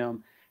the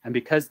genome. And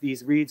because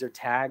these reads are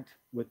tagged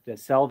with the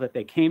cell that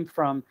they came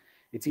from,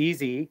 it's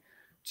easy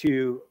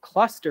to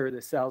cluster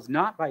the cells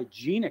not by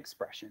gene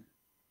expression,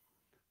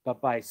 but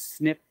by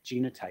SNP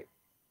genotype.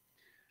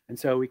 And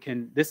so we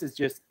can, this is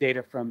just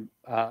data from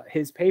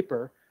his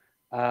paper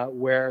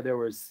where there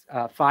was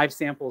 5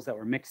 samples that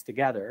were mixed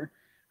together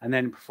and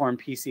then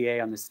performed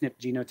PCA on the SNP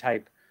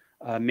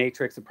genotype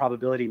matrix, the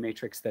probability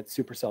matrix that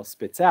Supercell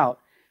spits out.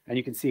 And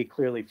you can see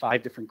clearly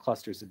 5 different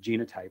clusters of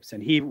genotypes.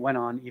 And he went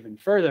on even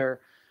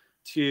further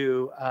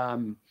to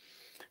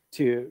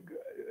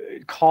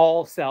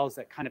call cells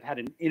that kind of had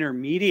an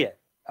intermediate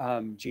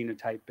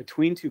genotype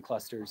between 2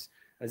 clusters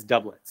as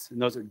doublets.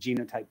 And those are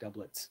genotype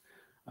doublets,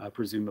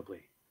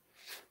 presumably.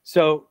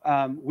 So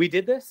we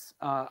did this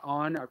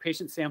on our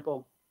patient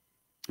sample,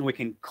 and we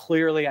can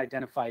clearly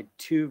identify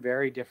two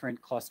very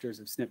different clusters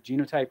of SNP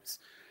genotypes.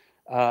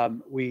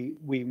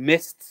 We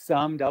missed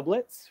some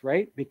doublets,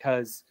 right?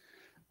 Because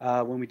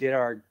when we did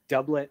our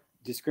doublet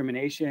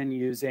discrimination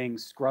using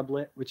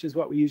scrublet, which is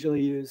what we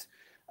usually use,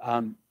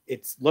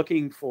 it's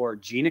looking for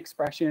gene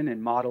expression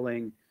and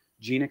modeling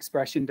gene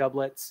expression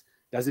doublets,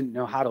 doesn't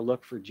know how to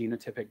look for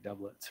genotypic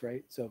doublets,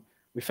 right? So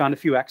we found a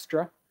few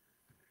extra.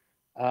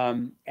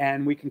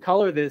 And we can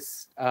color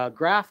this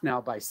graph now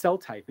by cell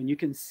type. And you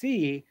can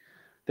see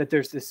that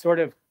there's this sort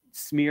of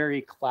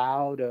smeary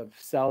cloud of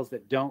cells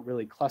that don't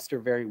really cluster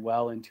very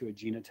well into a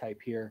genotype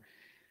here.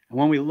 And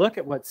when we look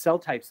at what cell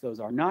types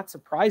those are, not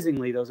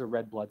surprisingly, those are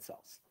red blood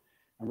cells.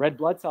 And red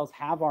blood cells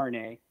have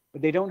RNA,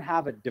 but they don't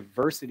have a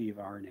diversity of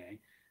RNA.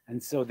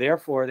 And so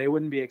therefore, they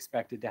wouldn't be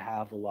expected to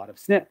have a lot of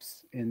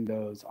SNPs in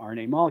those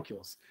RNA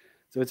molecules.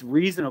 So it's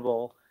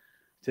reasonable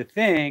to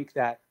think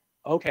that,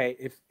 okay,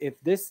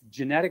 if this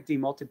genetic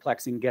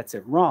demultiplexing gets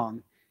it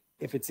wrong,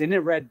 if it's in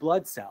a red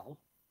blood cell,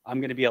 I'm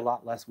going to be a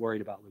lot less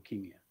worried about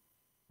leukemia,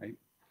 right?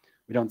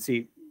 We don't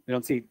see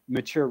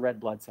mature red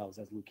blood cells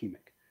as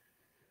leukemic.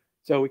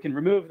 So we can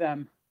remove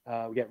them.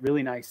 We get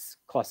really nice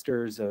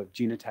clusters of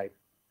genotype.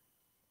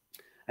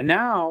 And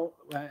now,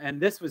 and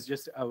this was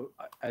just an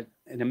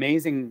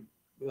amazing,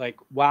 like,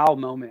 wow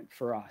moment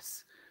for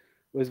us,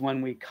 was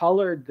when we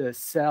colored the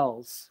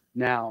cells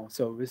now.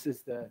 So this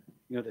is the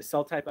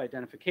cell type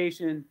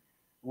identification.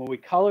 When we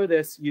color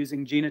this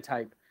using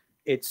genotype,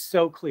 it's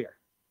so clear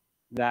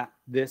that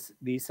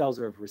these cells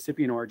are of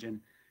recipient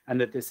origin and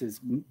that this is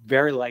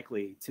very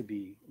likely to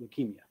be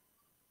leukemia.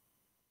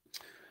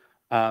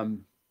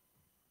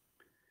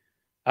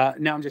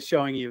 Now I'm just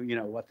showing you,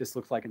 what this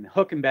looks like in the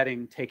hook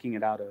embedding, taking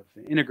it out of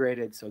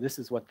integrated. So this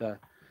is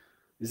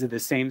these are the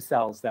same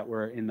cells that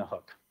were in the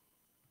hook.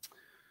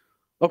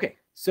 Okay,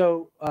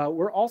 so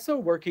we're also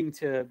working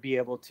to be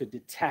able to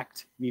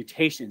detect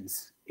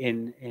mutations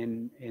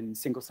in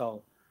single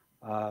cell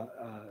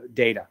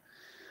data.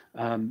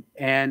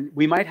 And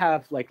we might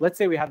have, like, let's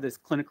say we have this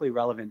clinically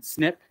relevant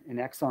SNP in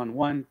exon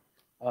 1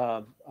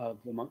 of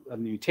the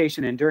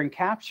mutation, and during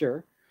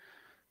capture,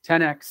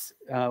 10x,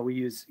 we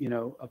use,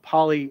 a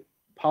poly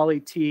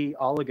T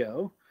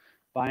oligo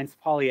binds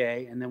poly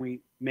A, and then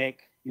we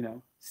make,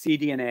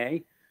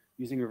 cDNA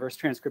using reverse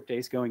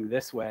transcriptase going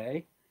this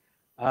way.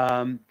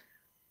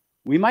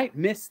 We might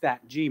miss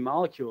that G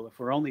molecule if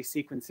we're only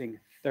sequencing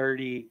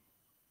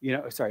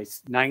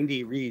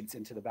 90 reads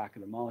into the back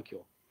of the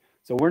molecule.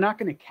 So we're not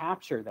going to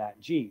capture that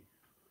G.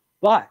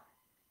 But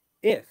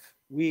if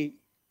we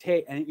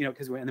take, and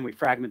then we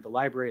fragment the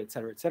library, et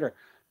cetera,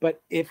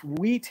 but if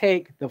we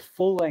take the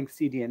full-length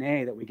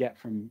cDNA that we get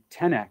from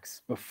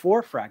 10x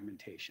before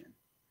fragmentation,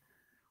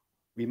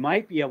 we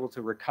might be able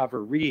to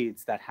recover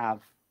reads that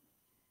have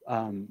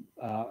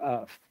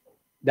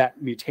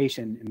that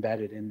mutation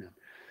embedded in them.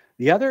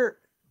 The other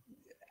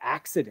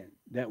accident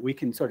that we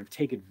can sort of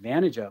take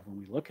advantage of when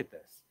we look at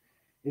this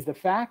is the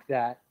fact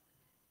that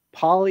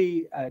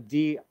poly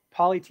T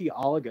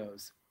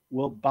oligos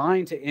will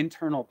bind to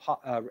internal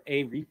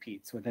A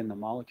repeats within the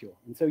molecule.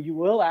 And so you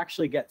will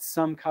actually get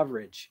some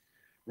coverage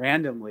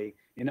randomly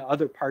in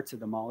other parts of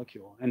the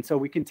molecule. And so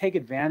we can take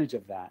advantage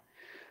of that.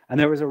 And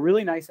there was a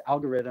really nice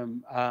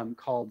algorithm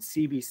called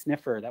CB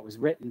Sniffer that was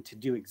written to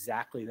do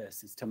exactly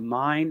this, is to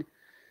mine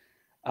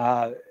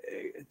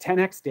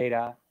 10x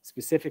data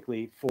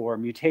specifically for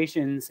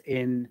mutations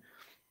in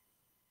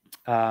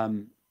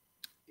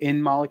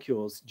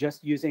molecules,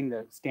 just using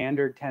the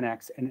standard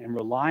 10x and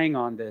relying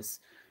on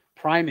this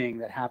priming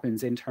that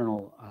happens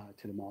internal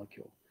to the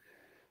molecule.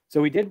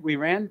 So we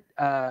ran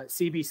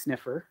CB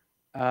Sniffer.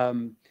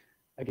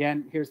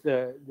 Again, here's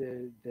the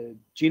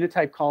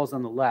genotype calls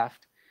on the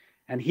left.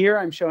 And here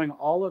I'm showing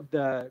all of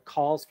the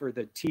calls for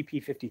the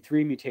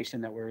TP53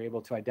 mutation that we're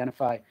able to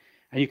identify.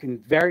 And you can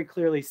very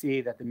clearly see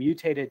that the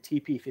mutated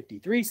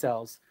TP53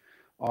 cells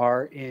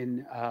are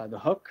in the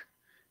hook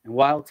and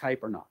wild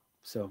type are not.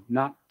 So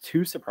not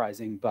too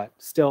surprising, but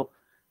still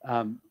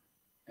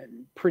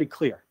pretty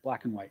clear,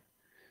 black and white.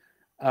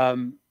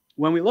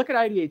 When we look at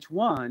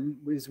IDH1,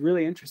 what is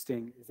really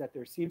interesting is that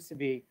there seems to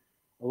be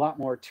a lot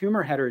more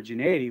tumor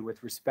heterogeneity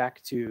with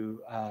respect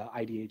to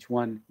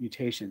IDH1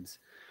 mutations.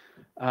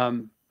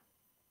 And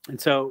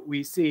so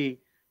we see,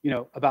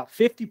 about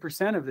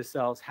 50% of the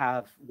cells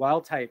have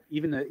wild type,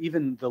 even the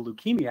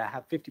leukemia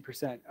have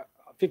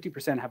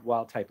 50% have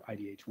wild type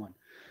IDH1.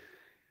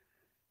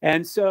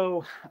 And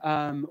so,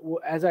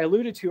 as I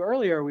alluded to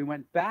earlier, we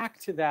went back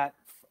to that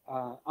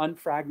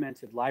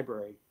unfragmented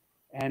library.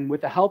 And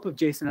with the help of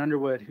Jason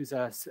Underwood, who's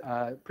a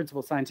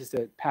principal scientist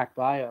at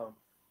PacBio,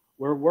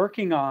 we're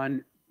working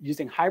on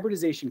using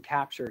hybridization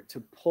capture to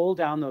pull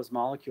down those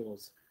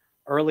molecules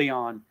early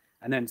on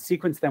and then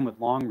sequence them with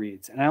long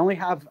reads. And I only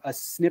have a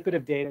snippet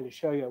of data to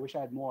show you. I wish I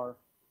had more.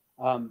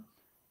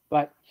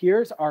 But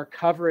here's our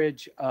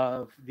coverage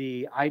of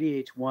the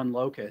IDH1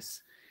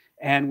 locus.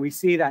 And we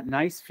see that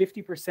nice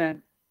 50%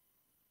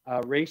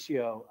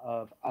 ratio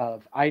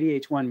of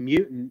IDH1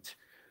 mutant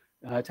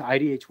to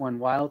IDH1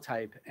 wild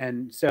type.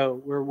 And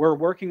so we're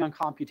working on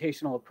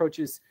computational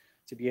approaches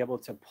to be able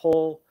to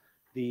pull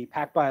the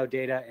PacBio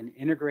data and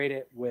integrate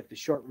it with the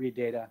short read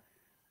data.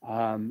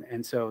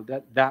 And so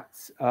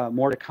that's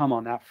more to come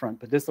on that front.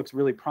 But this looks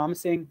really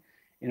promising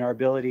in our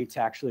ability to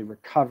actually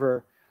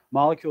recover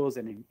molecules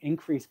and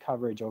increase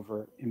coverage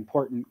over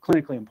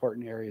clinically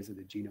important areas of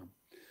the genome.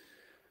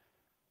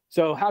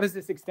 So how does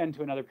this extend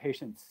to another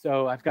patient?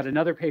 So I've got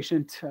another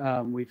patient,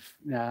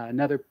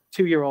 another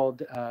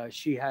 2-year-old.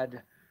 She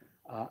had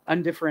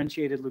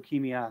undifferentiated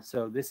leukemia.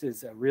 So this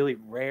is a really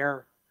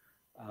rare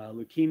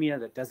leukemia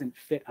that doesn't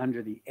fit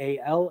under the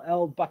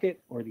ALL bucket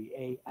or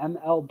the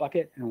AML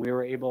bucket. And we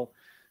were able,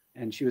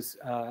 and she was,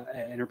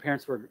 and her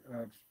parents were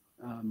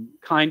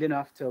kind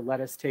enough to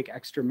let us take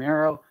extra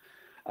marrow.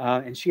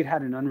 And she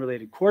had an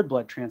unrelated cord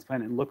blood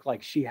transplant and looked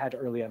like she had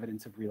early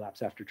evidence of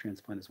relapse after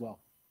transplant as well.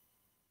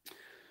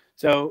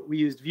 So we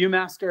used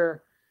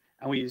ViewMaster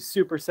and we used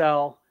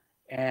Supercell,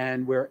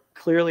 and we're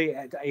clearly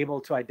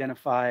able to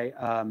identify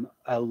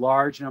a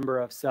large number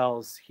of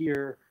cells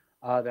here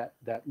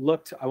that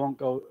looked. I won't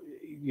go,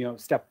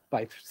 step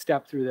by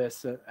step through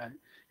this.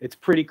 It's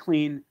pretty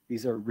clean.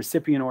 These are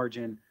recipient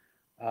origin,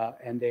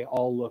 and they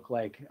all look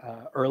like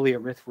early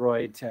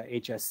erythroid to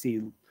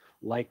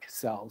HSC-like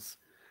cells.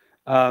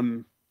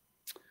 But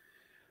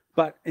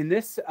in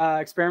this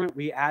experiment,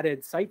 we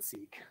added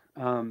CiteSeq.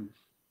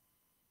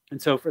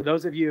 And so for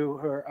those of you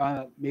who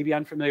are maybe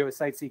unfamiliar with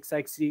CiteSeq,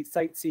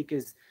 CiteSeq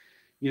is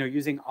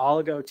using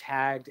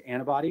oligo-tagged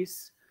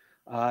antibodies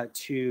on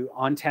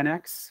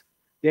 10x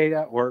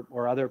data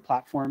or other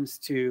platforms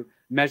to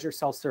measure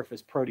cell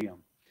surface proteome.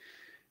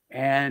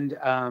 And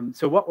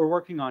so what we're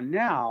working on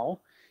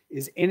now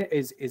is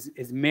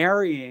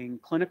marrying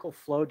clinical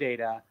flow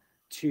data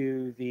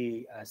to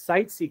the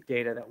CiteSeq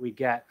data that we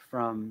get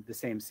from the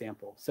same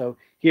sample. So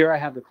here I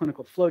have the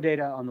clinical flow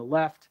data on the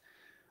left.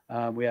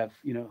 We have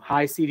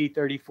high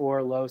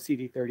CD34, low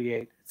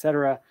CD38, et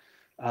cetera.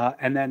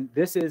 And then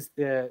this is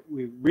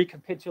we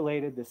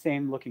recapitulated the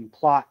same looking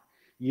plot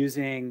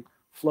using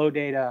flow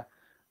data.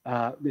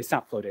 It's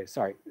not flow data,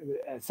 sorry,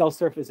 cell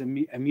surface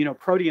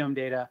immunoproteome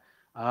data.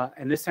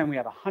 And this time we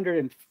have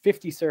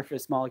 150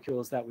 surface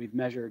molecules that we've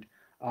measured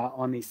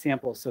on these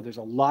samples. So there's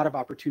a lot of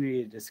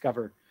opportunity to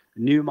discover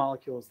new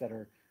molecules that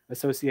are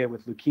associated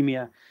with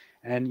leukemia.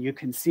 And you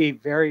can see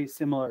very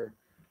similar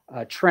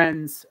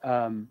trends.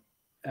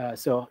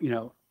 So,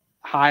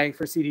 high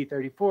for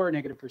CD34,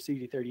 negative for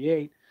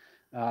CD38,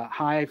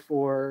 high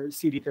for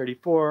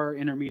CD34,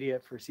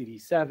 intermediate for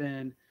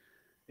CD7,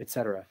 et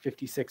cetera,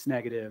 56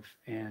 negative.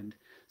 And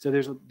so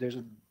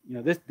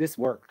this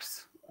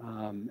works.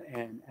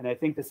 And I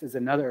think this is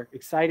another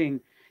exciting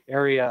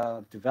area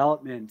of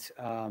development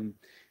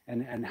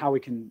and how we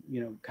can,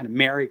 kind of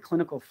marry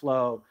clinical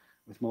flow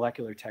with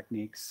molecular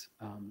techniques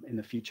in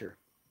the future.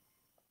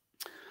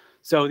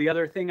 So the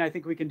other thing I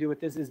think we can do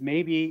with this is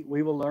maybe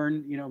we will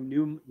learn,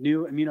 new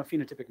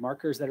immunophenotypic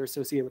markers that are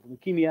associated with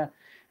leukemia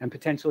and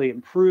potentially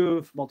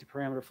improve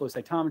multiparameter flow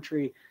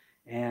cytometry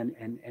and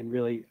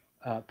really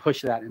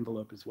push that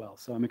envelope as well.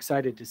 So I'm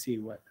excited to see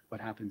what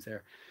happens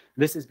there.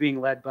 This is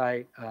being led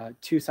by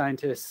 2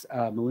 scientists,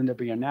 Melinda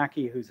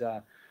Biernacki, who's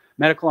a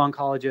medical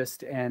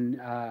oncologist, and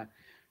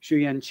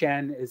Shuyan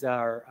Chen is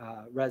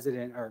our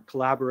resident or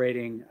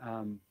collaborating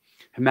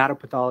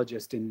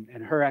hematopathologist,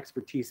 and her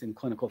expertise in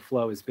clinical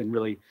flow has been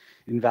really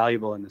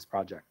invaluable in this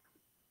project.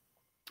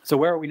 So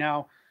where are we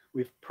now?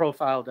 We've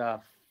profiled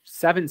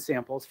 7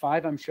 samples,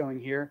 5 I'm showing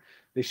here.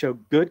 They show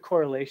good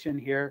correlation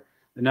here.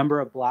 The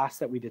number of blasts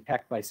that we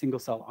detect by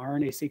single-cell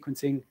RNA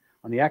sequencing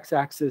on the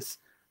x-axis,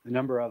 the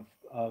number of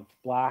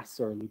blasts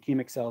or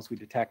leukemic cells we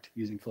detect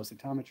using flow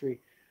cytometry.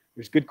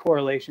 There's good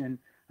correlation.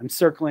 I'm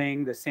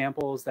circling the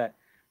samples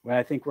where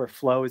I think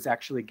flow is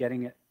actually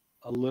getting it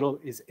a little,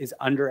 is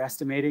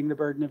underestimating the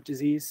burden of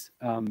disease,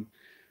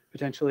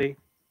 potentially.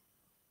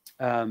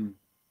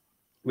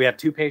 We have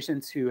 2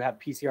 patients who have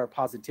PCR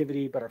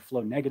positivity but are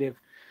flow negative,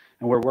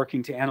 and we're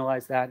working to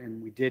analyze that.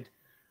 And we did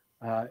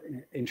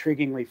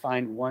intriguingly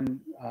find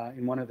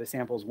in one of the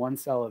samples, 1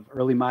 cell of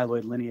early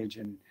myeloid lineage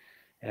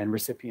and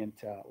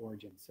recipient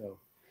origin.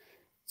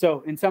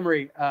 So in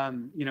summary,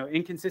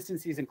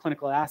 inconsistencies in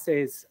clinical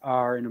assays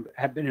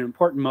have been an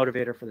important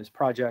motivator for this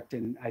project,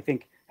 and I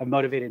think have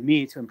motivated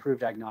me to improve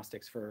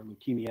diagnostics for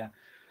leukemia.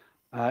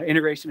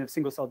 Integration of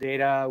single-cell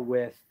data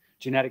with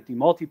genetic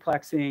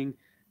demultiplexing,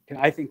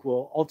 I think,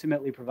 will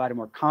ultimately provide a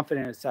more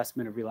confident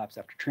assessment of relapse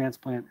after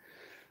transplant.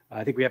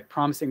 I think we have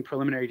promising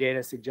preliminary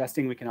data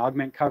suggesting we can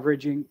augment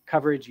coverage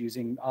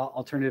using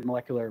alternative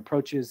molecular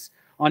approaches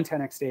on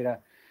 10x data.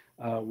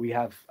 We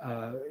have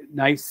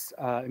nice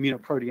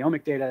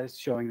immunoproteomic data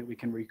showing that we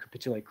can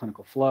recapitulate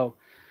clinical flow.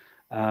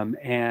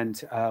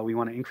 And we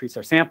want to increase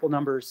our sample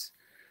numbers.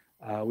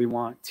 We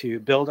want to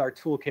build our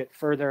toolkit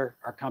further,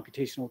 our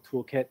computational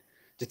toolkit,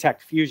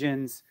 detect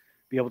fusions,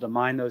 be able to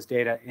mine those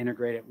data,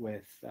 integrate it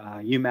with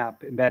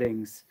UMAP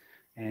embeddings,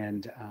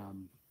 and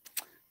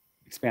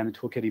expand the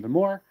toolkit even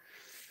more.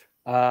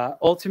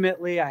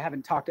 Ultimately, I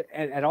haven't talked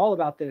at all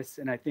about this,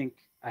 and I think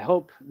I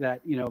hope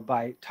that,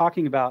 by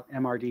talking about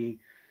MRD,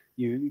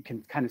 you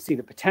can kind of see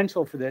the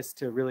potential for this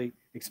to really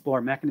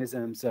explore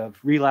mechanisms of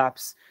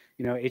relapse,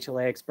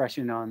 HLA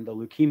expression on the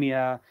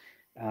leukemia,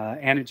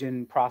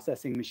 antigen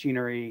processing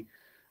machinery.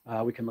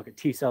 We can look at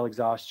T cell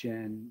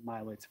exhaustion,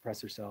 myeloid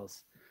suppressor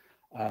cells.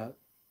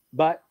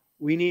 But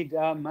we need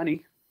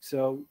money.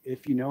 So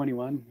if you know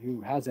anyone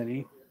who has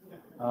any,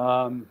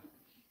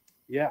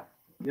 yeah,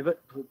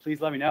 please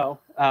let me know.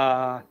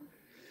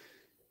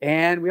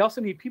 And we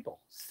also need people.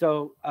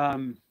 So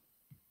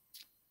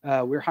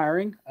we're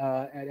hiring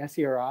at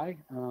SERI.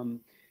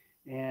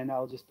 And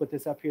I'll just put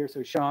this up here.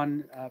 So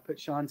Sean, put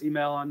Sean's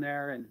email on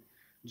there, and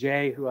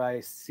Jay, who I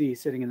see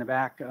sitting in the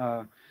back,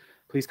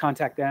 please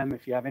contact them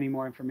if you have any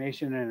more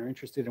information and are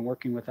interested in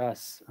working with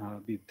us.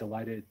 I'd be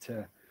delighted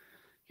to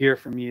hear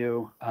from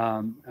you.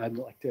 I'd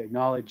like to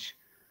acknowledge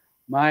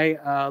my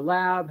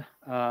lab,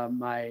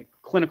 my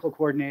clinical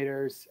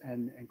coordinators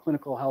and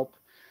clinical help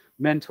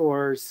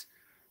mentors,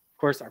 of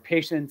course, our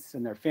patients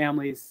and their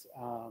families,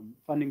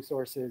 funding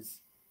sources.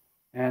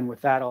 And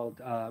with that,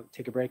 I'll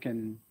take a break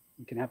and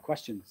we can have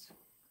questions.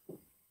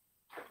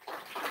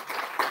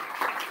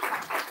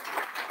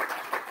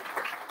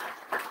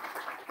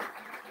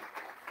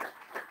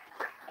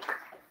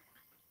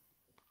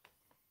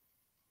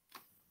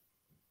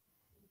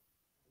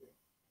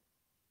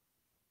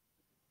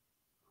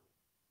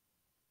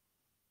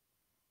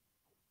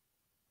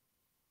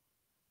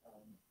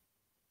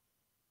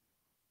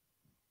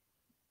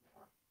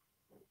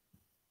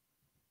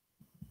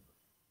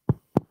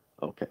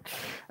 Okay.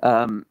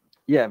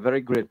 Yeah,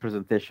 very great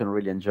presentation.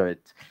 Really enjoyed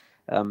it.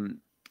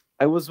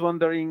 I was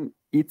wondering,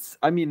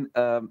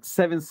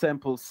 7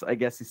 samples, I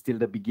guess, is still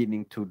the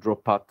beginning to draw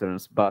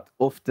patterns, but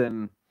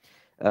often,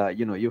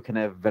 you can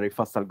have very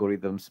fast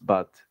algorithms,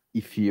 but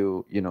if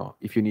you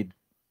need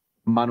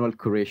manual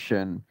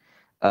curation,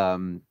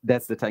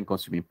 that's the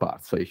time-consuming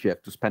part. So if you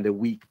have to spend a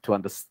week to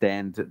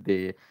understand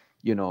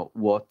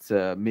what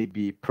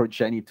maybe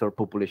progenitor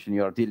population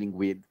you are dealing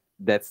with,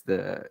 that's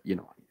the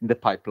in the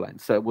pipeline.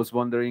 So I was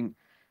wondering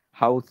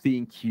how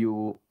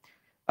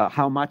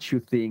much you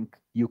think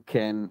you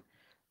can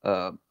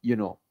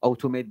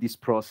automate this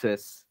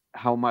process,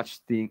 how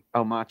much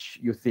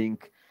you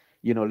think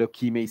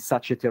leukemia is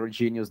such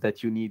heterogeneous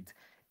that you need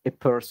a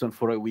person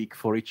for a week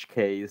for each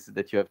case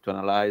that you have to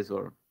analyze.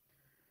 Or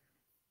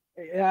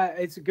yeah,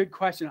 it's a good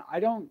question.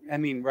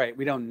 Right,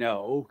 we don't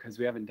know because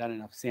we haven't done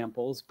enough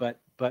samples,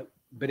 but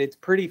it's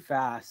pretty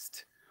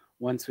fast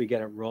once we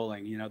get it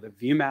rolling. The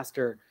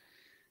ViewMaster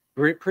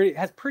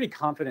has pretty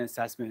confident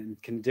assessment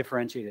and can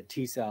differentiate a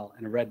T cell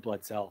and a red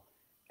blood cell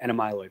and a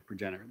myeloid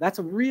progenitor. That's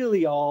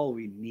really all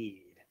we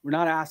need. We're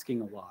not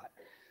asking a lot.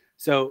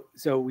 So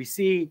we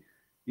see,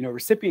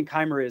 recipient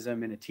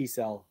chimerism in a T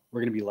cell,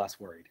 we're going to be less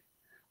worried.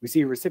 We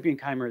see recipient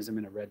chimerism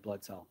in a red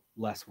blood cell,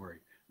 less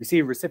worried. We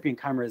see recipient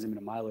chimerism in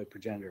a myeloid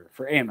progenitor,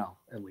 for AML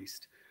at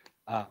least.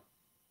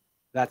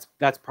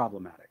 That's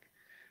problematic.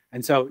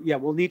 And so, yeah,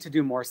 we'll need to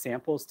do more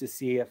samples to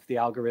see if the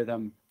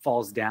algorithm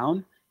falls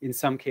down in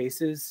some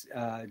cases,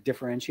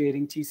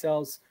 differentiating T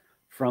cells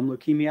from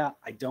leukemia.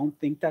 I don't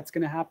think that's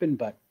going to happen,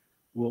 but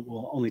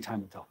we'll only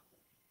time will tell.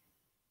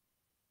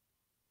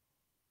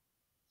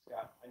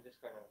 Yeah,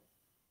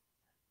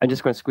 I'm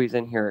just going to squeeze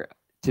in here.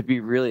 To be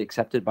really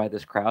accepted by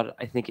this crowd,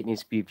 I think it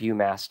needs to be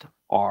ViewMast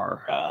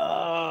R.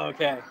 Oh,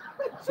 okay.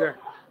 Sure.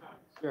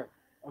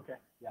 Okay.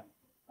 Yeah,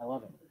 I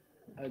love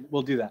it.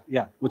 We'll do that.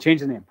 Yeah, we'll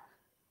change the name.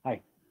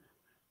 Hi.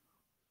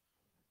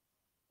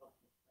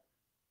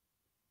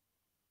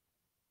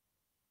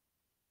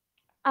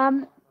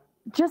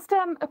 Just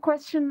a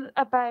question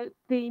about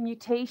the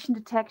mutation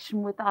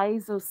detection with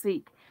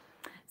IsoSeq.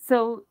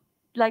 So,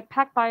 like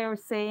PacBio are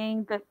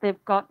saying that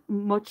they've got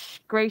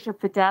much greater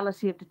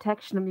fidelity of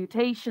detection of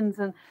mutations,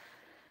 and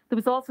there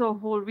was also a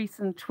whole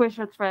recent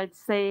Twitter thread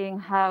saying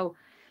how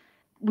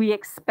we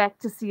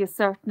expect to see a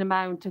certain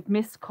amount of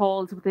missed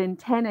calls within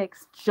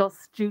 10x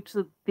just due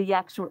to the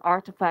actual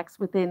artifacts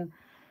within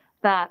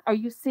that. Are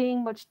you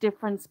seeing much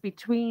difference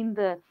between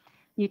the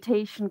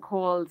mutation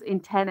calls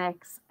in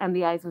 10x and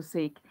the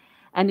IsoSeq?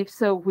 And if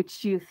so, which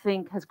do you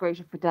think has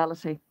greater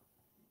fidelity?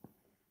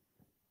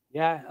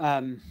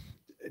 Yeah,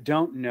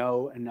 don't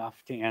know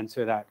enough to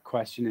answer that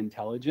question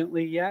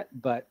intelligently yet,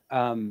 but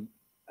I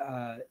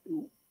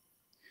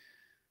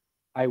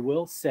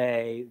will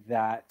say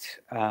that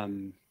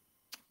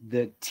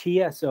the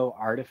TSO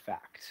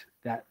artifact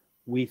that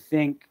we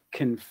think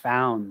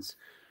confounds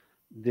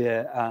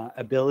the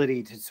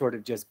ability to sort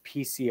of just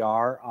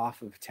PCR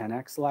off of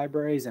 10x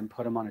libraries and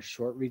put them on a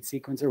short read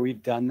sequencer.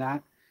 We've done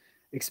that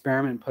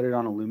experiment, put it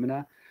on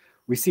Illumina.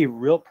 We see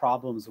real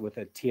problems with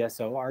a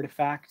TSO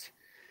artifact.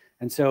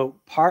 And so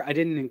I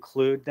didn't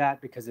include that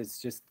because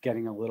it's just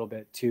getting a little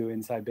bit too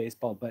inside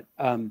baseball, but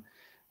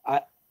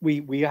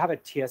we have a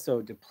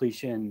TSO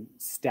depletion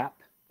step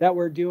that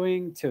we're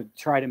doing to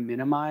try to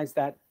minimize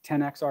that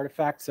 10x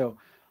artifact. So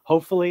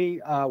hopefully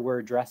we're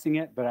addressing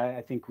it, but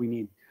I think we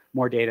need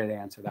more data to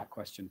answer that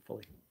question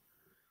fully.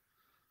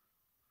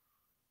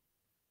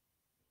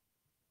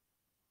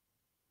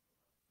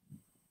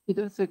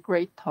 it was a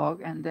great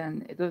talk, and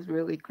then it was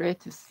really great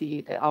to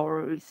see that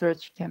our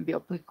research can be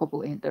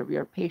applicable in the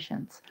real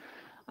patients.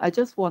 I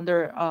just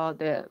wonder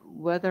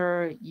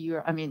whether you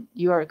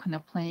are kind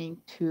of planning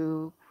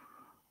to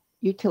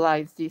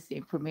utilize this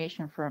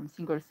information from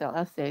single cell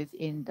assays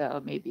in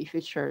the maybe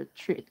future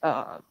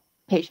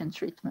patient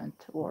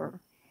treatment or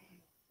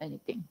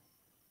anything.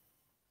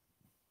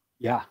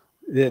 Yeah,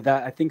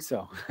 I think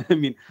so. I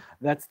mean,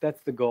 that's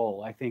the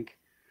goal. I think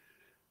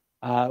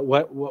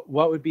what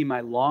would be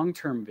my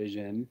long-term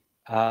vision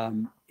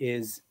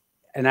is,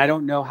 and I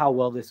don't know how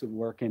well this would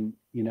work in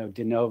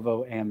de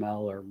novo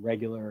AML or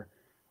regular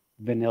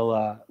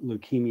vanilla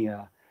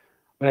leukemia,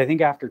 but I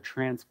think after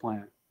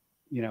transplant,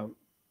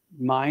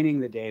 mining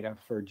the data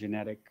for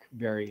genetic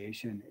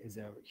variation is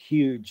a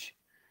huge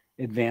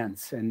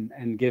advance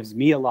and gives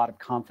me a lot of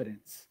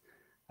confidence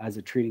as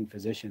a treating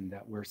physician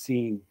that we're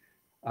seeing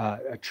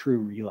a true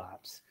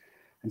relapse.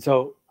 And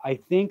so I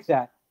think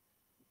that,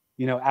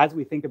 as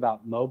we think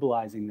about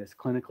mobilizing this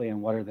clinically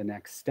and what are the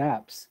next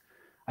steps,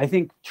 I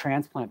think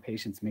transplant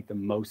patients make the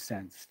most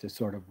sense to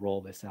sort of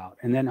roll this out.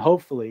 And then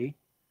hopefully,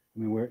 I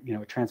mean,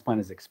 a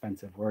transplant is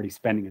expensive. We're already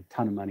spending a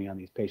ton of money on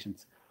these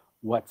patients.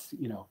 What's,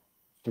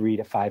 $3,000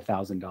 to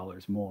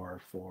 $5,000 more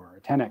for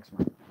a 10x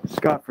run?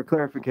 Scott, for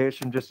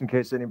clarification, just in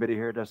case anybody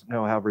here doesn't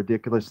know how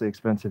ridiculously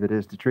expensive it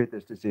is to treat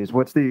this disease,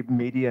 what's the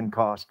median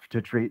cost to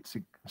treat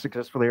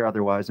successfully or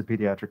otherwise a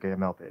pediatric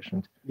AML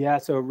patient? Yeah,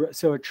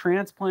 so a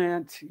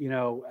transplant,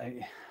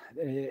 I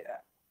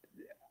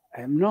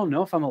don't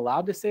know if I'm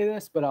allowed to say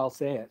this, but I'll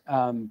say it.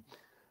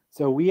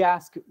 So we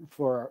ask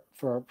for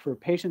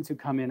patients who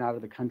come in out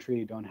of the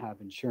country, don't have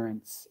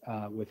insurance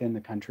within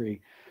the country,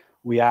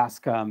 we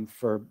ask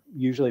for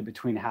usually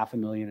between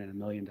 $500,000 and $1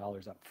 million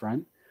up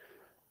front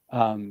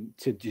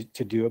to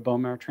do a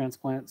bone marrow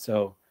transplant.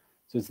 So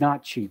it's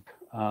not cheap.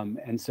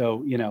 And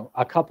so,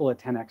 a couple of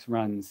 10x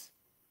runs,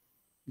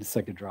 it's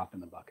like a drop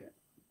in the bucket.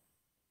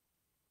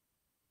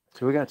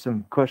 So we got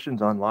some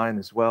questions online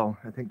as well.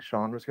 I think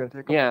Sean was going to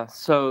take them. Yeah.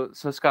 So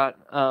Scott,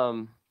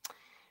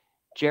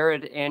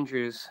 Jared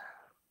Andrews,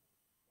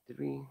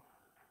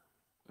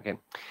 Okay.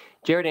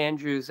 Jared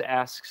Andrews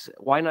asks,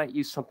 why not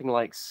use something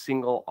like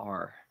single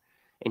R?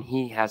 And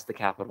he has the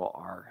capital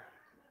R.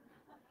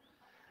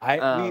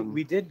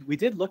 We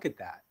did look at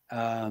that.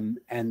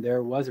 And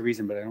there was a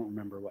reason, but I don't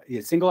remember what.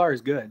 Yeah, single R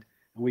is good.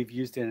 And we've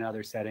used it in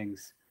other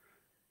settings.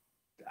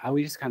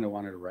 We just kind of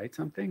wanted to write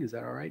something. Is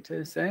that all right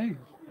to say?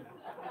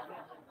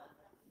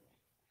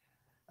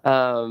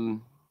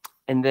 And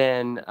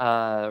then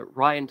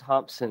Ryan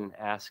Thompson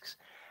asks,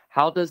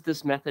 how does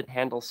this method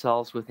handle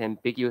cells with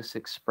ambiguous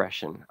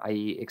expression,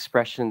 i.e.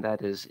 expression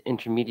that is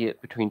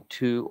intermediate between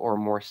two or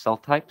more cell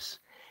types?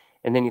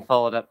 And then he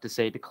followed up to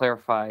say, to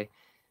clarify,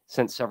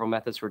 since several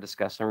methods were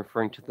discussed, I'm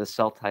referring to the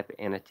cell type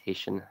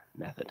annotation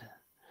method.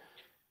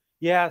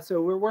 Yeah,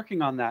 so we're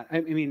working on that.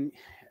 I mean,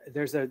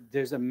 there's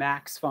a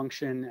max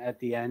function at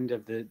the end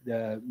of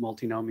the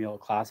multinomial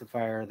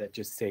classifier that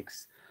just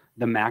takes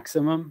the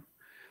maximum.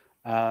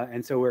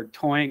 And so we're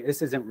toying,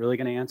 this isn't really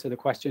going to answer the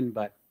question,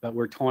 but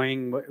we're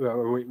toying,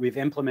 we've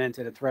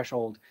implemented a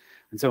threshold.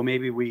 And so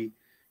maybe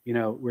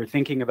we're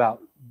thinking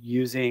about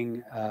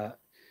using,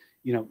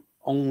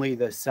 only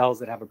the cells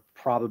that have a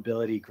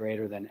probability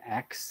greater than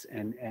X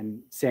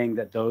and saying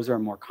that those are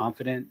more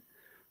confident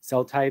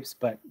cell types.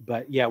 But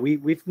yeah,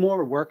 we've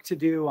more work to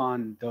do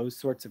on those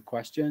sorts of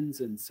questions.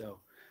 And so,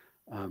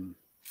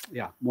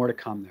 yeah, more to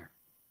come there.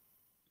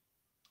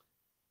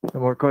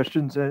 More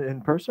questions in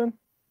person?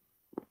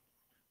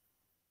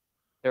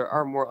 There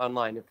are more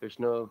online if there's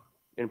no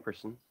in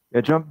person.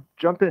 Yeah,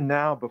 jump in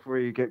now before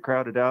you get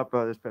crowded out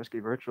by this pesky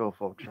virtual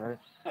folks, right?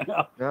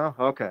 No?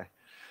 Okay.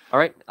 All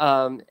right.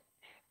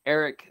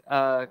 Eric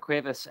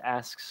Cuevas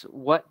asks,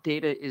 what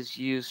data is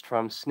used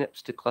from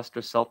SNPs to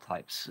cluster cell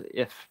types,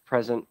 if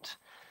present,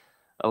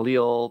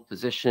 allele,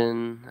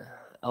 position,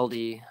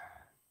 LD?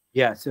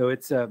 Yeah, so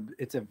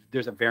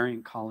there's a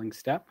variant calling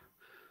step.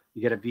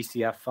 You get a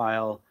VCF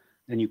file,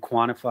 then you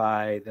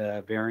quantify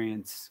the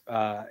variants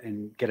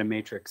and get a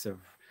matrix of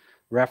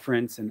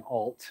reference and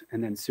alt,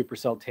 and then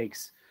Supercell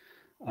takes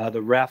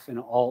the ref and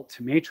alt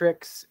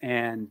matrix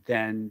and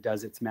then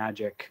does its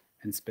magic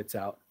and spits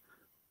out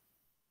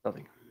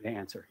Nothing. The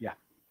answer. Yeah.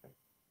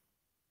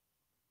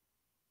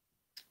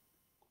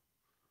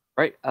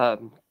 All right.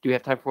 Do we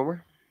have time for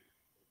more?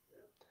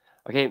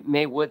 Okay.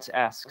 May Woods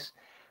asks,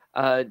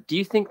 do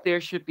you think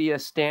there should be a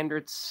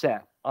standard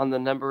set on the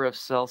number of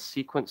cells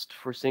sequenced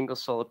for single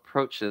cell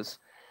approaches,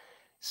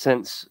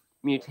 since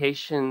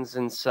mutations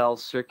in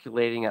cells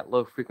circulating at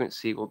low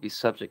frequency will be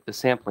subject to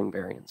sampling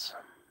variance?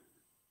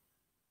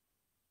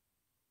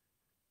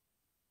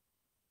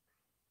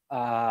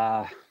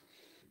 I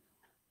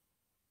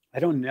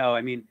don't know.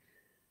 I mean,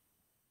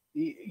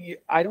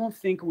 I don't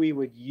think we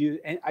would use,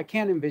 and I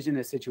can't envision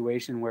a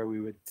situation where we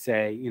would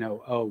say,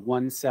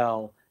 one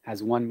cell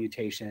has one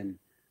mutation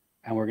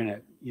and we're going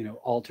to,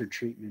 alter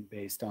treatment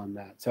based on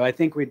that. So I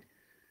think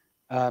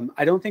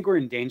I don't think we're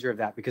in danger of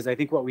that, because I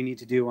think what we need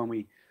to do when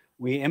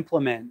we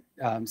implement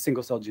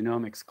single cell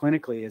genomics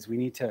clinically is we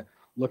need to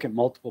look at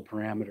multiple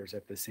parameters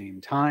at the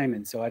same time.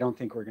 And so I don't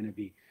think we're going to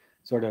be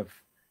sort of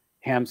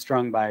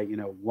hamstrung by, you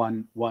know,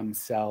 one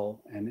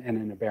cell and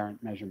an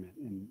aberrant measurement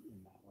in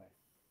that way.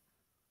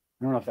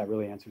 I don't know if that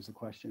really answers the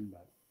question,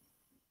 but.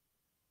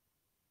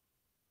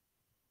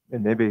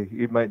 And maybe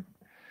you might,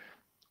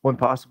 one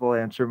possible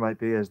answer might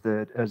be is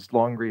that as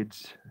long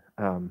reads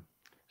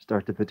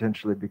start to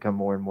potentially become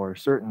more and more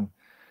certain,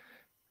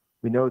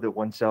 we know that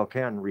one cell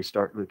can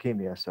restart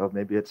leukemia. So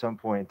maybe at some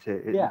point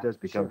it does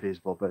become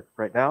feasible. But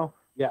right now,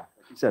 like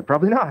you said,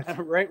 probably not.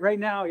 Right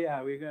now,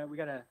 yeah, we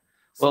got to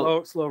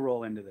slow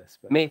roll into this.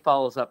 But. May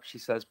follows up, she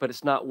says, but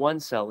it's not one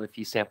cell if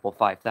you sample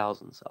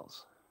 5,000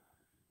 cells.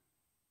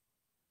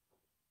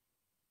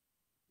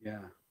 Yeah,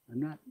 I'm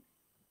not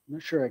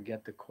sure I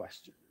get the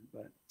question,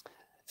 but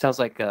sounds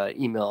like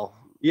email.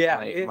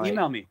 Yeah,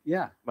 email me.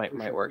 Yeah, might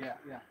work.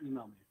 Yeah,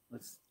 email me.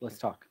 Let's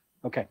talk.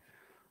 Okay,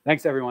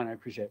 thanks everyone. I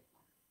appreciate it.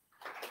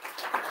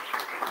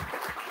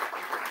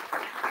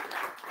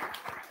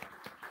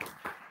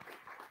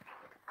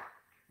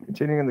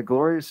 Continuing the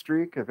glorious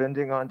streak of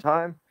ending on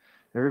time.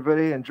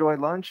 Everybody enjoy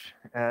lunch,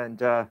 and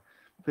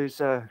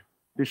please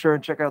be sure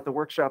and check out the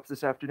workshops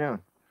this afternoon.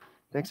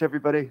 Thanks,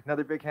 everybody.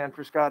 Another big hand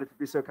for Scott, if you'd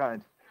be so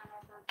kind.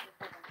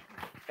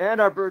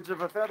 And our birds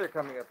of a feather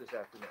coming up this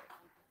afternoon.